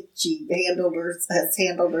 I think she has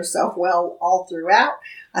handled herself well all throughout.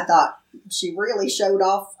 I thought she really showed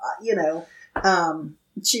off,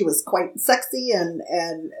 she was quite sexy and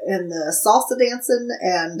the salsa dancing.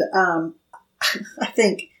 And I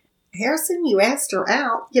think, Harrison, you asked her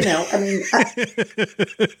out, I mean,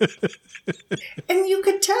 and you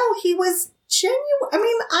could tell he was genuine. I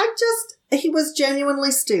mean, he was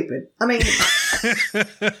genuinely stupid. I mean,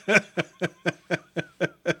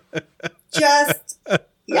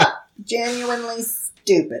 genuinely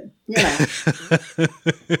stupid, and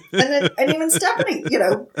even Stephanie,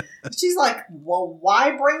 she's like, well,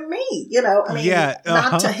 why bring me? I mean,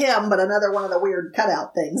 not to him, but another one of the weird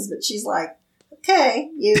cutout things. But she's like, okay,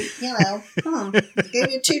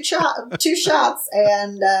 gave you two shots,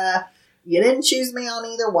 and you didn't choose me on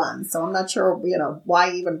either one. So I'm not sure, why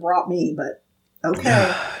you even brought me, but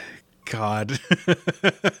okay. God.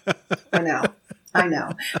 I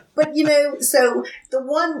know. But, so the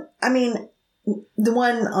one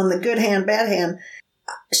on the good hand, bad hand,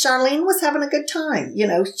 Charlene was having a good time.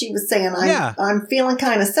 She was saying, I'm feeling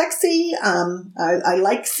kind of sexy. I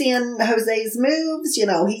like seeing Jose's moves.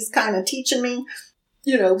 He's kind of teaching me,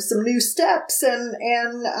 some new steps,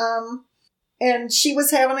 and she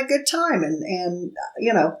was having a good time. And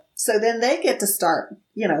so then they get to start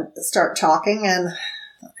talking, and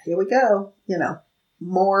here we go,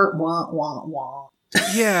 more wah, wah, wah.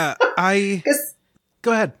 Yeah,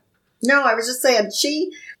 go ahead. No, I was just saying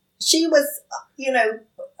she was,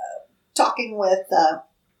 talking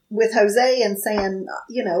with Jose and saying,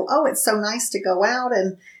 oh, it's so nice to go out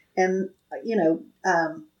and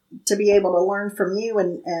to be able to learn from you,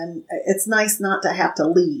 and it's nice not to have to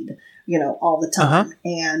lead, all the time. Uh-huh.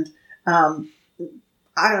 And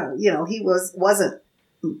I don't, he wasn't.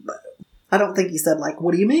 I don't think he said like,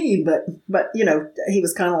 what do you mean? But he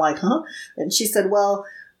was kind of like, huh? And she said, well,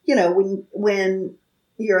 when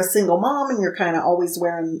you're a single mom and you're kind of always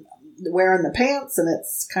wearing the pants and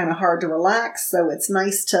it's kind of hard to relax. So it's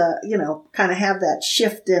nice to, kind of have that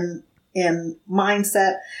shift in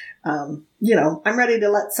mindset. I'm ready to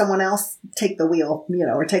let someone else take the wheel,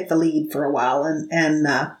 or take the lead for a while. And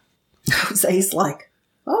Jose's like,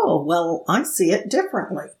 oh, well, I see it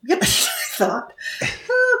differently. I thought,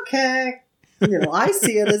 okay, I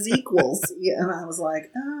see it as equals. And I was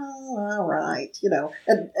like, oh, all right,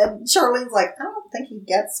 and Charlene's like, I don't think he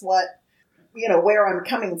gets what where I'm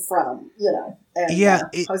coming from, And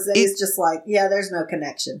Jose is just like, yeah, there's no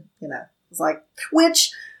connection, It's like,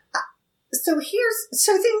 so then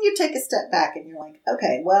you take a step back and you're like,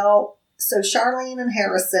 okay, well, so Charlene and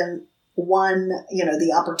Harrison won,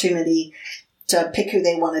 the opportunity to pick who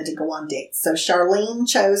they wanted to go on dates. So Charlene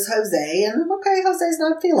chose Jose, and okay, Jose's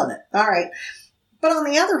not feeling it. All right. But on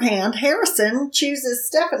the other hand, Harrison chooses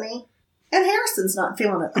Stephanie, and Harrison's not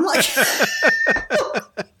feeling it. I'm like,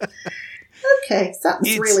 okay,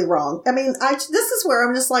 something's really wrong. I mean, this is where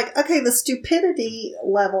I'm just like, okay, the stupidity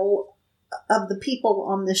level of the people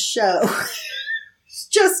on this show,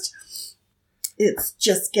 it's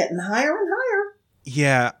just getting higher and higher.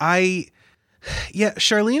 Yeah,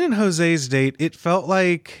 Charlene and Jose's date, it felt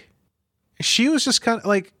like she was just kind of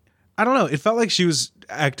like, I don't know, it felt like she was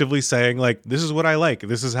actively saying like, this is what I like,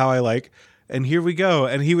 this is how I like, and here we go.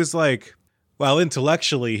 And he was like, well,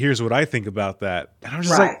 intellectually, here's what I think about that. And I'm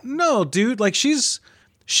just like, no, dude, like she's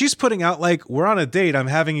putting out like, we're on a date, I'm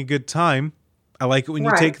having a good time, I like it when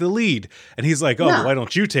you take the lead. And he's like, why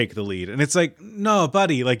don't you take the lead? And it's like, no,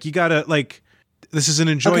 buddy, like you gotta like, this is an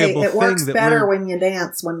enjoyable thing. It works better when you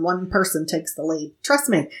dance when one person takes the lead. Trust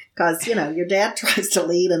me, because, your dad tries to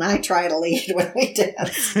lead and I try to lead when we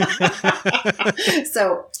dance.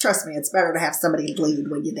 So trust me, it's better to have somebody lead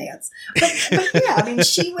when you dance. But yeah, I mean,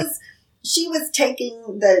 she was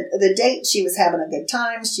taking the date. She was having a good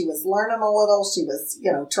time. She was learning a little. She was,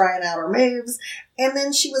 trying out her moves. And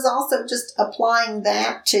then she was also just applying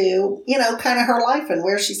that to, kind of her life and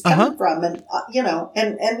where she's coming from. And,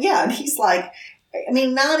 and he's like, I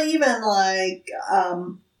mean, not even like,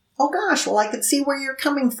 oh gosh, well, I could see where you're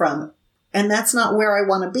coming from. And that's not where I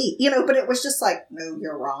want to be, but it was just like, no,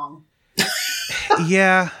 you're wrong.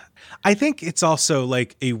 Yeah. I think it's also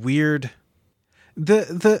like a weird,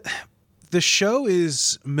 the show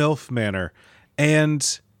is MILF Manor,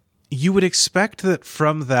 and you would expect that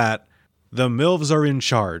from that, the MILFs are in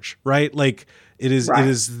charge, right? Like it is,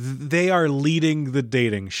 they are leading the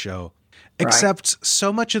dating show. Except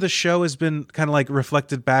so much of the show has been kind of like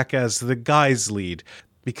reflected back as the guys lead,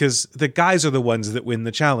 because the guys are the ones that win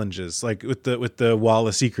the challenges, like with the Wall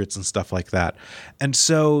of Secrets and stuff like that. And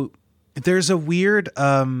so there's a weird,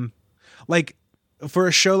 like for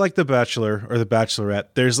a show like The Bachelor or The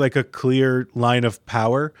Bachelorette, there's like a clear line of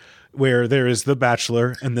power where there is the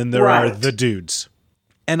Bachelor and then there are the dudes.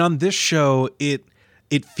 And on this show, it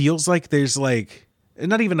feels like there's like,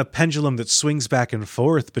 not even a pendulum that swings back and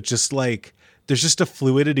forth, but just like there's just a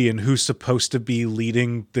fluidity in who's supposed to be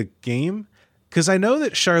leading the game. Because I know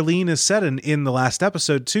that Charlene has said in the last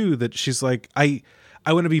episode too that she's like, I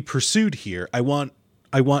want to be pursued here. I want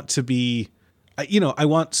to be, I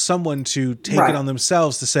want someone to take it on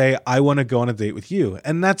themselves to say, I want to go on a date with you.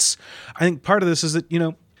 And that's, I think part of this is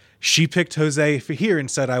that, she picked Jose for here and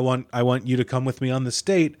said, I want you to come with me on this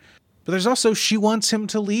date. But there's also, she wants him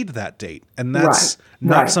to lead that date. And that's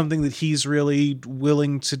not something that he's really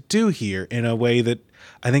willing to do here in a way that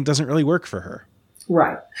I think doesn't really work for her.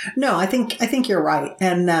 Right. No, I think you're right.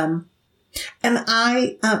 And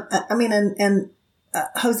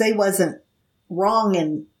Jose wasn't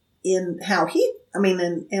wrong in how he,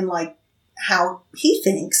 in like how he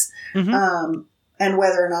thinks, and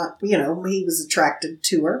whether or not, he was attracted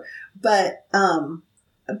to her. But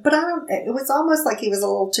it was almost like he was a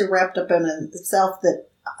little too wrapped up in himself that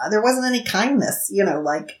there wasn't any kindness,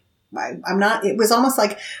 it was almost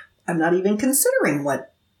like I'm not even considering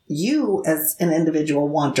what you as an individual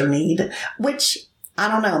want or need, which I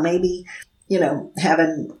don't know, maybe,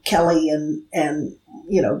 having Kelly and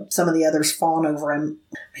some of the others fawn over him,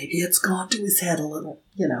 maybe it's gone to his head a little,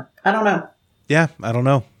 I don't know. Yeah, I don't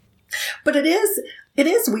know. But it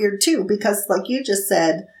is weird too, because like you just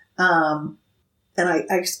said, and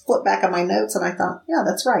I flipped back on my notes and I thought, yeah,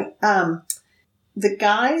 that's right. The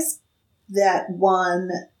guys that won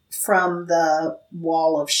from the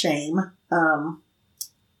Wall of Shame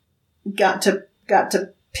got to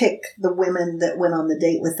pick the women that went on the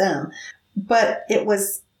date with them. But it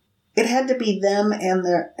had to be them and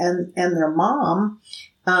their mom,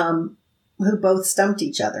 who both stumped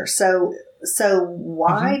each other. So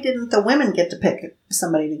why didn't the women get to pick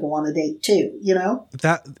somebody to go on a date too?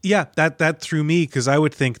 That threw me, because I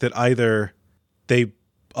would think that either they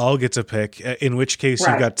all get to pick, in which case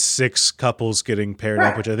you got 6 couples getting paired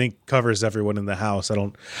up, which I think covers everyone in the house.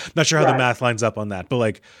 Not sure how the math lines up on that, but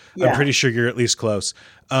like I'm pretty sure you're at least close.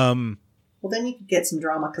 Well, then you could get some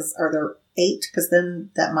drama, because are there 8? Because then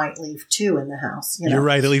that might leave 2 in the house. You're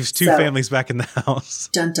right. It leaves 2 families back in the house.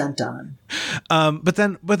 Dun, dun, dun. But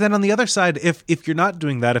then on the other side, if you're not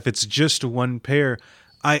doing that, if it's just one pair,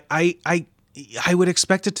 I would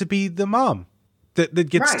expect it to be the mom that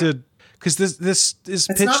gets to because this is It's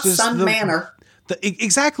pitched not as Sun Manor.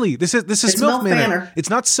 Exactly. This is MILF Manor. It's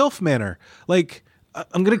not Sylph Manor. Like,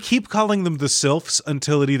 I'm going to keep calling them the Sylphs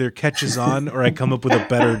until it either catches on or I come up with a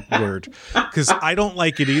better word. Because I don't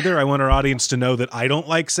like it either. I want our audience to know that I don't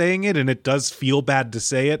like saying it, and it does feel bad to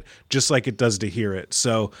say it, just like it does to hear it.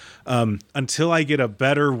 So until I get a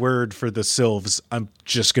better word for the Sylphs, I'm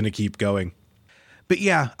just going to keep going. But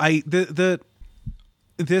yeah,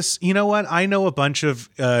 this, you know what? I know a bunch of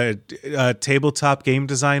tabletop game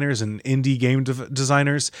designers and indie game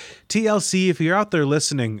designers. TLC, if you're out there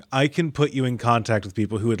listening, I can put you in contact with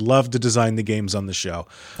people who would love to design the games on the show.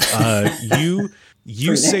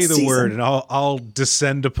 You say the word, and I'll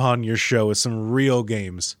descend upon your show with some real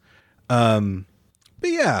games. But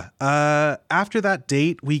yeah, after that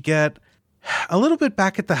date, we get a little bit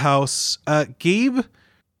back at the house. Gabe,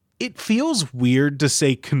 it feels weird to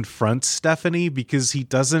say confront Stephanie because he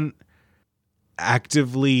doesn't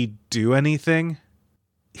actively do anything.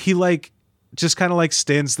 He just kind of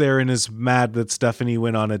stands there and is mad that Stephanie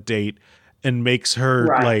went on a date and makes her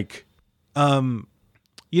like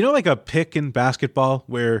a pick in basketball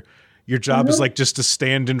where your job is just to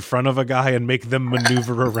stand in front of a guy and make them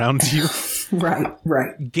maneuver around you.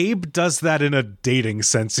 Right. Gabe does that in a dating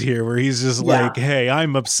sense here, where he's just like, hey,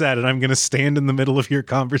 I'm upset and I'm going to stand in the middle of your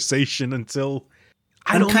conversation until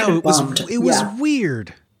I don't know. It was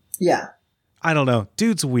weird. Yeah. I don't know.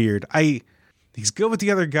 Dude's weird. He's good with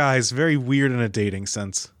the other guys. Very weird in a dating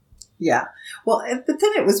sense. Yeah. Well, but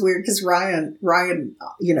then it was weird because Ryan,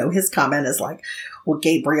 his comment is like, well,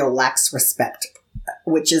 Gabriel lacks respect,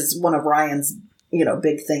 which is one of Ryan's,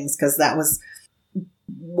 big things. Cause that was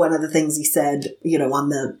one of the things he said, on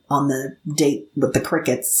the date with the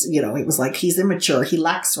crickets, it was like, he's immature. He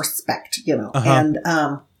lacks respect, and,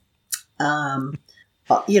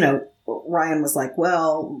 Ryan was like,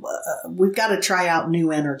 well, we've got to try out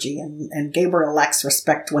new energy, and Gabriel lacks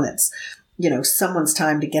respect when it's, someone's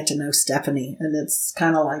time to get to know Stephanie. And it's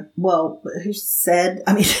kind of like, well, who said,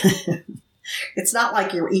 I mean, it's not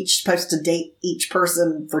like you're each supposed to date each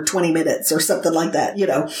person for 20 minutes or something like that,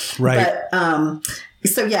 Right. But,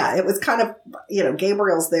 so yeah, it was kind of,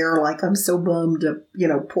 Gabriel's there like, I'm so bummed,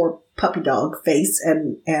 poor puppy dog face.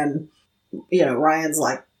 And, Ryan's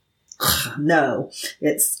like, no,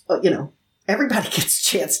 it's, everybody gets a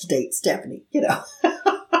chance to date Stephanie, Yeah.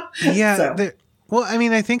 So. Well, I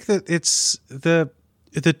mean, I think that it's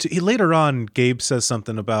later on, Gabe says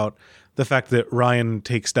something about the fact that Ryan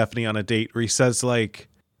takes Stephanie on a date where he says oh,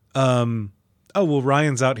 well,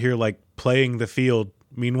 Ryan's out here playing the field.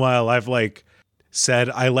 Meanwhile, I've said,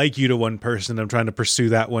 I like you to one person. I'm trying to pursue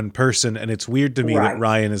that one person. And it's weird to me that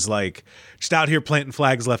Ryan is just out here planting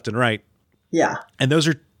flags left and right. Yeah. And those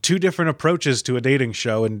are two different approaches to a dating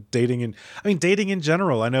show and dating in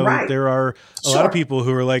general. I know there are a lot of people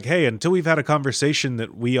who are like, hey, until we've had a conversation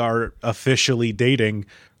that we are officially dating,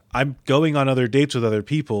 I'm going on other dates with other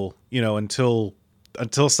people, until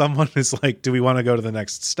someone is like, do we want to go to the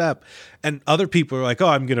next step? And other people are like, oh,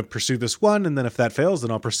 I'm going to pursue this one. And then if that fails, then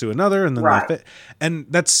I'll pursue another. And then and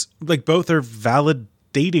that's both are valid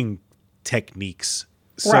dating techniques.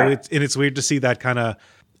 So it's weird to see that kind of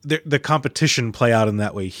the competition play out in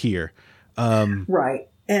that way here. Right.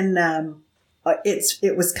 And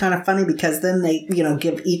it was kind of funny because then they,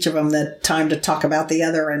 give each of them the time to talk about the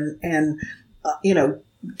other. And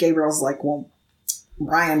Gabriel's like, well,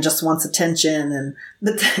 Ryan just wants attention.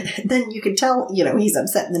 But then you can tell, he's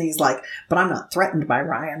upset. And then he's like, but I'm not threatened by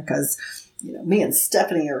Ryan because, me and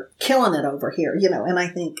Stephanie are killing it over here, and I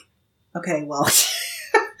think, okay, well,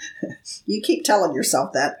 you keep telling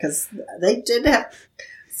yourself that because they did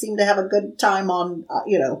seem to have a good time on,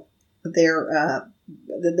 their,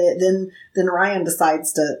 then Ryan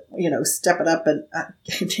decides to, step it up and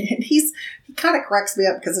he kind of cracks me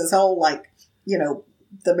up because his whole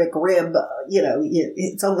the McRib,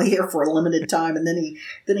 it's only here for a limited time. And then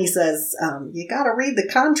he says, you got to read the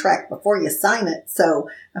contract before you sign it. So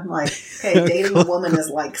I'm like, hey, dating a woman is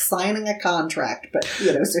like signing a contract. But,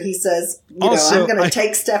 so he says, also, I'm going to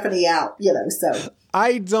take Stephanie out, so.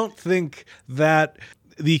 I don't think that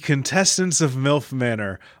the contestants of MILF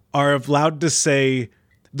Manor are allowed to say,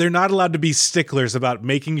 they're not allowed to be sticklers about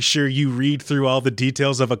making sure you read through all the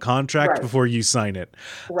details of a contract before you sign it.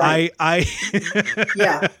 Right.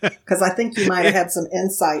 Yeah, because I think you might have had some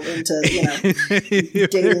insight into,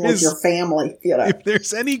 dating with your family. If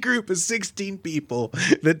there's any group of 16 people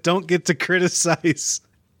that don't get to criticize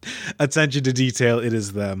attention to detail, it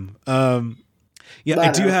is them.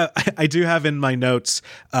 Yeah, I do have in my notes,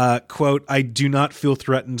 quote, I do not feel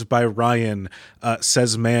threatened by Ryan,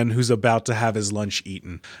 says man who's about to have his lunch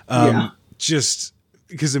eaten. Just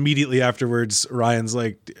because immediately afterwards, Ryan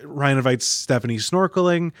invites Stephanie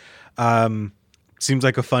snorkeling. Seems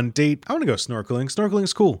like a fun date. I want to go snorkeling.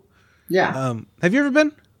 Snorkeling's cool. Yeah. Have you ever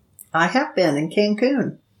been? I have been in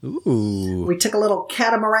Cancun. Ooh. We took a little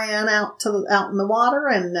catamaran out in the water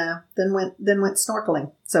and then went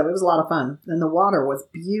snorkeling. So it was a lot of fun. And the water was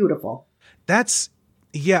beautiful.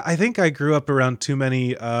 I think I grew up around too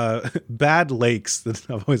many bad lakes that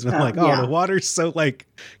I've always been the water's so like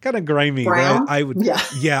kind of grimy. Brown? I would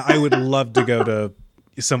I would love to go to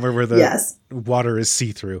somewhere where the water is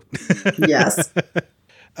see-through. Yes.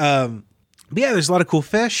 There's a lot of cool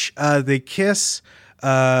fish. They kiss.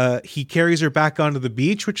 He carries her back onto the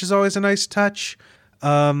beach, which is always a nice touch.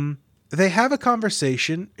 They have a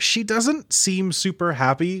conversation. She doesn't seem super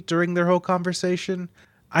happy during their whole conversation.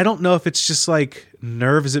 I don't know if it's just like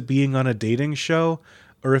nerves at being on a dating show,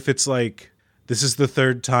 or if it's like, this is the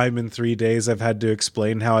third time in 3 days I've had to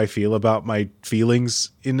explain how I feel about my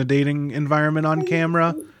feelings in a dating environment on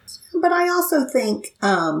camera. But I also think,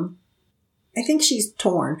 I think she's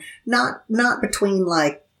torn, not between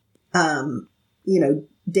like,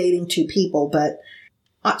 dating two people, but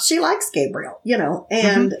she likes Gabriel,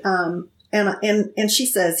 and, and she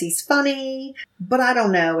says he's funny, but I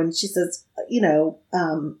don't know. And she says,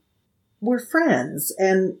 we're friends.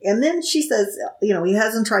 And then she says, he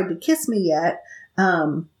hasn't tried to kiss me yet.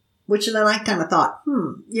 Which then I kind of thought,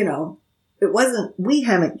 it wasn't, we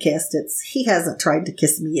haven't kissed. It's, he hasn't tried to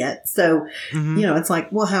kiss me yet. So, it's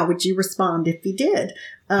like, well, how would you respond if he did?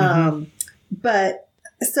 But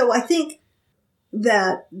so I think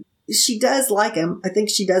that she does like him. I think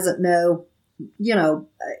she doesn't know,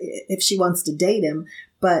 if she wants to date him,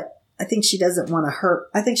 but I think she doesn't want to hurt.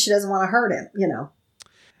 I think she doesn't want to hurt him,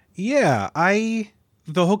 Yeah.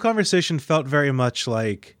 The whole conversation felt very much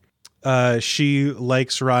like, she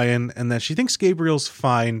likes Ryan and that she thinks Gabriel's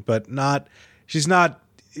fine, but she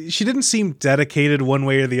didn't seem dedicated one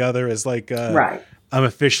way or the other as like, right. I'm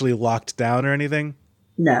officially locked down or anything.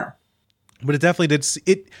 No. But it definitely did.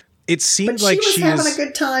 It seemed like she was having a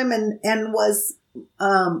good time and was,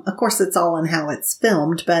 of course it's all in how it's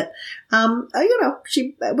filmed, but,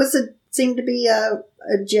 seemed to be a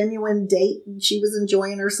genuine date. She was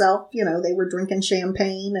enjoying herself. They were drinking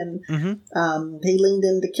champagne and, he leaned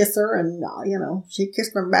in to kiss her and, she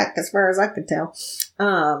kissed him back as far as I could tell.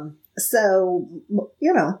 I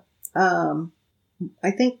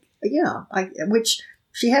think, which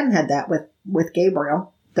she hadn't had that with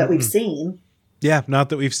Gabriel that we've seen. Yeah. Not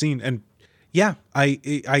that we've seen. And yeah,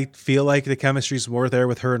 I feel like the chemistry's more there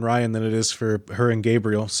with her and Ryan than it is for her and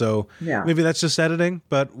Gabriel. So maybe that's just editing,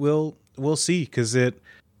 but we'll see. Cause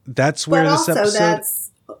that's where but this also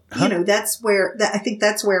episode, that's where I think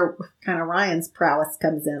that's where kind of Ryan's prowess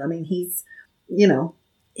comes in. I mean, he's,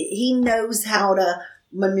 he knows how to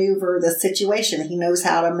maneuver the situation. He knows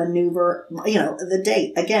how to maneuver, the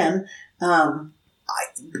date again.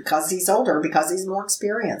 Because he's older, because he's more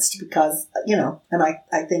experienced, because, and I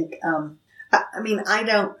think, I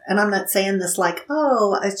don't, and I'm not saying this like,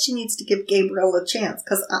 she needs to give Gabriel a chance.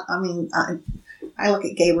 Cause I look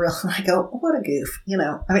at Gabriel and I go, what a goof,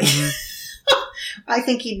 I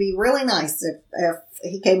think he'd be really nice if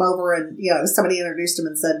he came over and, somebody introduced him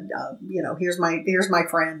and said, here's my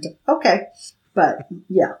friend. Okay. But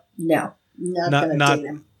yeah, no, not going to date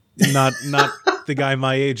him. Not the guy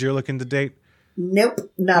my age you're looking to date. Nope,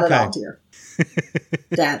 not at all, dear.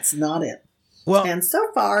 That's not it. Well, and so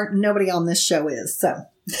far, nobody on this show is. So,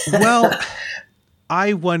 well,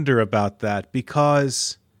 I wonder about that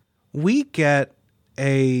because we get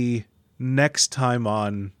a next time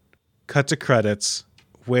on cut to credits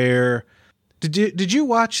where did you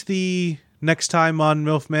watch the next time on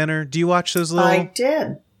MILF Manor? Do you watch those little? I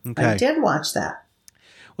did. Okay. I did watch that.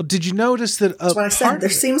 Well, did you notice that? That's what I said. There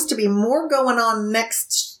seems to be more going on in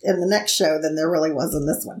the next show than there really was in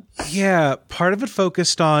this one. Yeah, part of it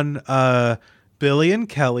focused on Billy and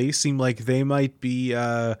Kelly. Seemed like they might be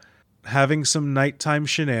having some nighttime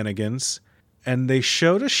shenanigans, and they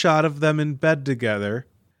showed a shot of them in bed together.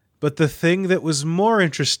 But the thing that was more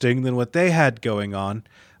interesting than what they had going on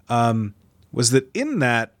was that in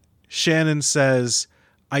that, Shannon says,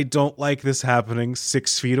 "I don't like this happening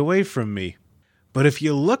 6 feet away from me." But if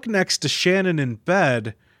you look next to Shannon in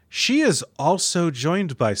bed, she is also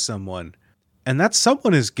joined by someone. And that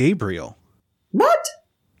someone is Gabriel. What?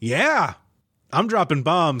 Yeah. I'm dropping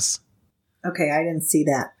bombs. Okay, I didn't see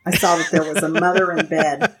that. I saw that there was a mother in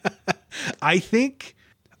bed. I think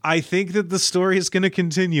that the story is going to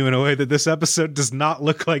continue in a way that this episode does not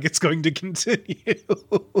look like it's going to continue.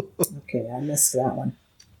 Okay, I missed that one.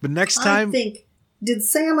 But next time... Did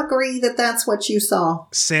Sam agree that that's what you saw?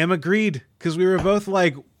 Sam agreed, because we were both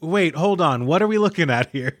like, wait, hold on. What are we looking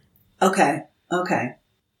at here? Okay.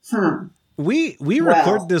 We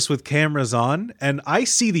record this with cameras on, and I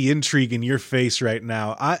see the intrigue in your face right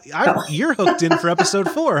now. You're hooked in for episode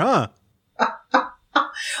 4, huh?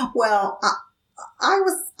 Well, I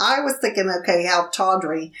was thinking, okay, how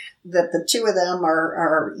tawdry that the two of them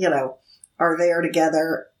are there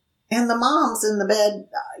together, and the mom's in the bed,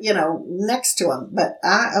 next to him. But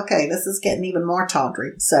this is getting even more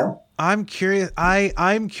tawdry. So I'm curious.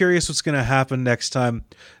 I'm curious what's going to happen next time.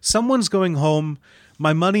 Someone's going home.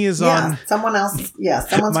 My money is on someone else. Yeah,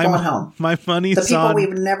 someone's going home. My money's on the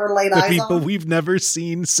people we've never laid eyes on. The people we've never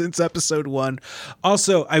seen since episode 1.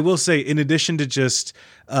 Also, I will say, in addition to just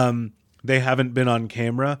they haven't been on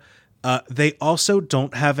camera, they also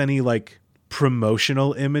don't have any like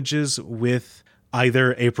promotional images with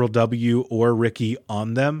either April W. or Ricky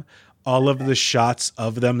on them. All of the shots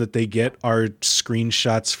of them that they get are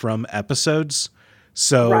screenshots from episodes.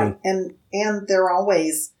 So right, and they're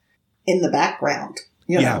always in the background.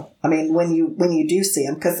 I mean, when you do see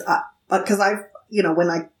them, because I've when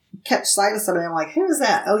I catch sight of somebody, I'm like, who is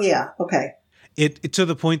that? Oh yeah, okay. It to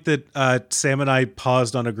the point that Sam and I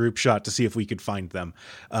paused on a group shot to see if we could find them,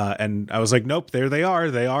 and I was like, nope, there they are.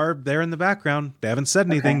 They're in the background. They haven't said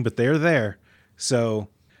anything, but they're there. So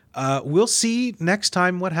we'll see next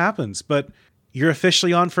time what happens. But you're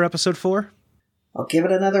officially on for episode 4? I'll give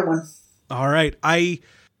it another one. All right. I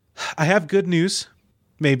have good news.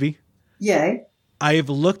 Maybe. Yay. I've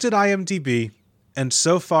looked at IMDb, and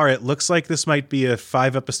so far it looks like this might be a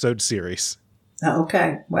 5-episode series.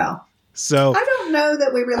 Okay. Well, so I don't know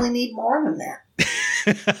that we really need more than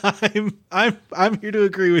that. I'm here to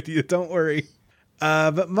agree with you. Don't worry.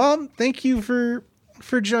 But Mom, thank you for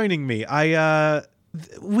joining me.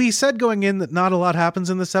 We said going in that not a lot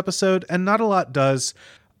happens in this episode, and not a lot does.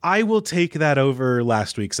 I will take that over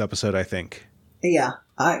last week's episode, I think. Yeah.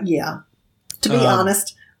 To be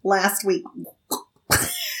honest, last week,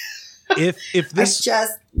 if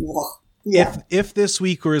this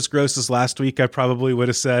week were as gross as last week, I probably would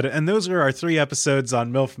have said, and those are our 3 episodes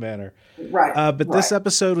on MILF Manor. Right. But this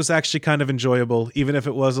episode was actually kind of enjoyable, even if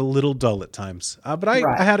it was a little dull at times. But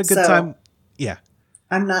I had a good time. Yeah.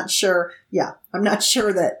 I'm not sure. Yeah. I'm not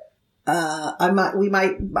sure that we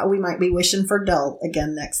might be wishing for dull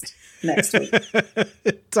again next week.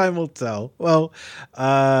 Time will tell. Well,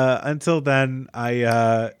 until then,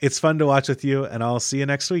 it's fun to watch with you, and I'll see you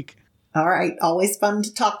next week. All right. Always fun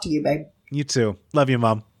to talk to you, babe. You too. Love you,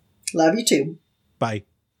 Mom. Love you too. Bye.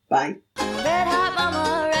 Bye. Red hot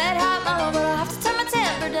mama, but I have to turn my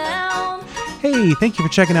temper down. Hey, thank you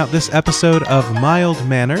for checking out this episode of Mild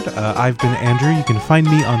Mannered. I've been Andrew. You can find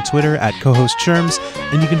me on Twitter at co-host Sherms,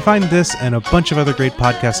 and you can find this and a bunch of other great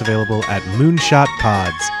podcasts available at Moonshot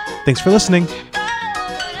Pods. Thanks for listening.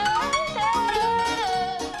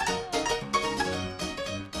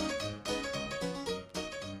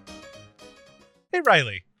 Hey,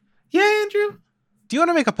 Riley. Yeah, Andrew? Do you want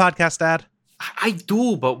to make a podcast ad? I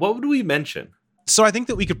do, but what would we mention? So I think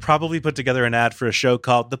that we could probably put together an ad for a show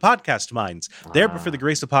called The Podcast Minds. There, but for the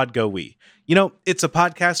grace of pod, go we. It's a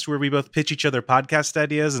podcast where we both pitch each other podcast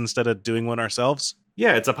ideas instead of doing one ourselves.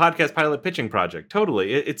 Yeah, it's a podcast pilot pitching project.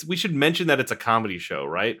 Totally. We should mention that it's a comedy show,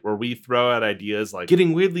 right? Where we throw out ideas like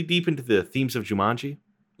getting weirdly deep into the themes of Jumanji.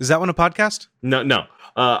 Is that one a podcast? No.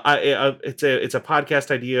 It's a podcast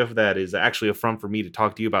idea that is actually a front for me to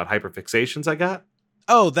talk to you about hyperfixations I got.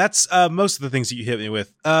 Oh, that's most of the things that you hit me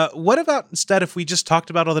with. What about instead if we just talked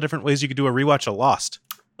about all the different ways you could do a rewatch of Lost?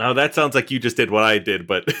 Now, that sounds like you just did what I did,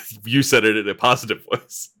 but you said it in a positive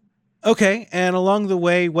voice. Okay, and along the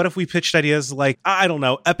way, what if we pitched ideas like, I don't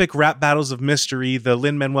know, Epic Rap Battles of Mystery, the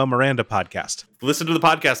Lin-Manuel Miranda podcast? Listen to the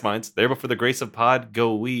Podcast Minds. There, but for the grace of pod,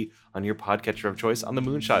 go we on your podcatcher of choice on the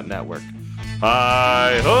Moonshot Network.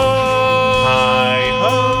 Hi-ho!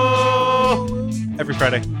 Hi-ho! Every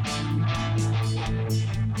Friday.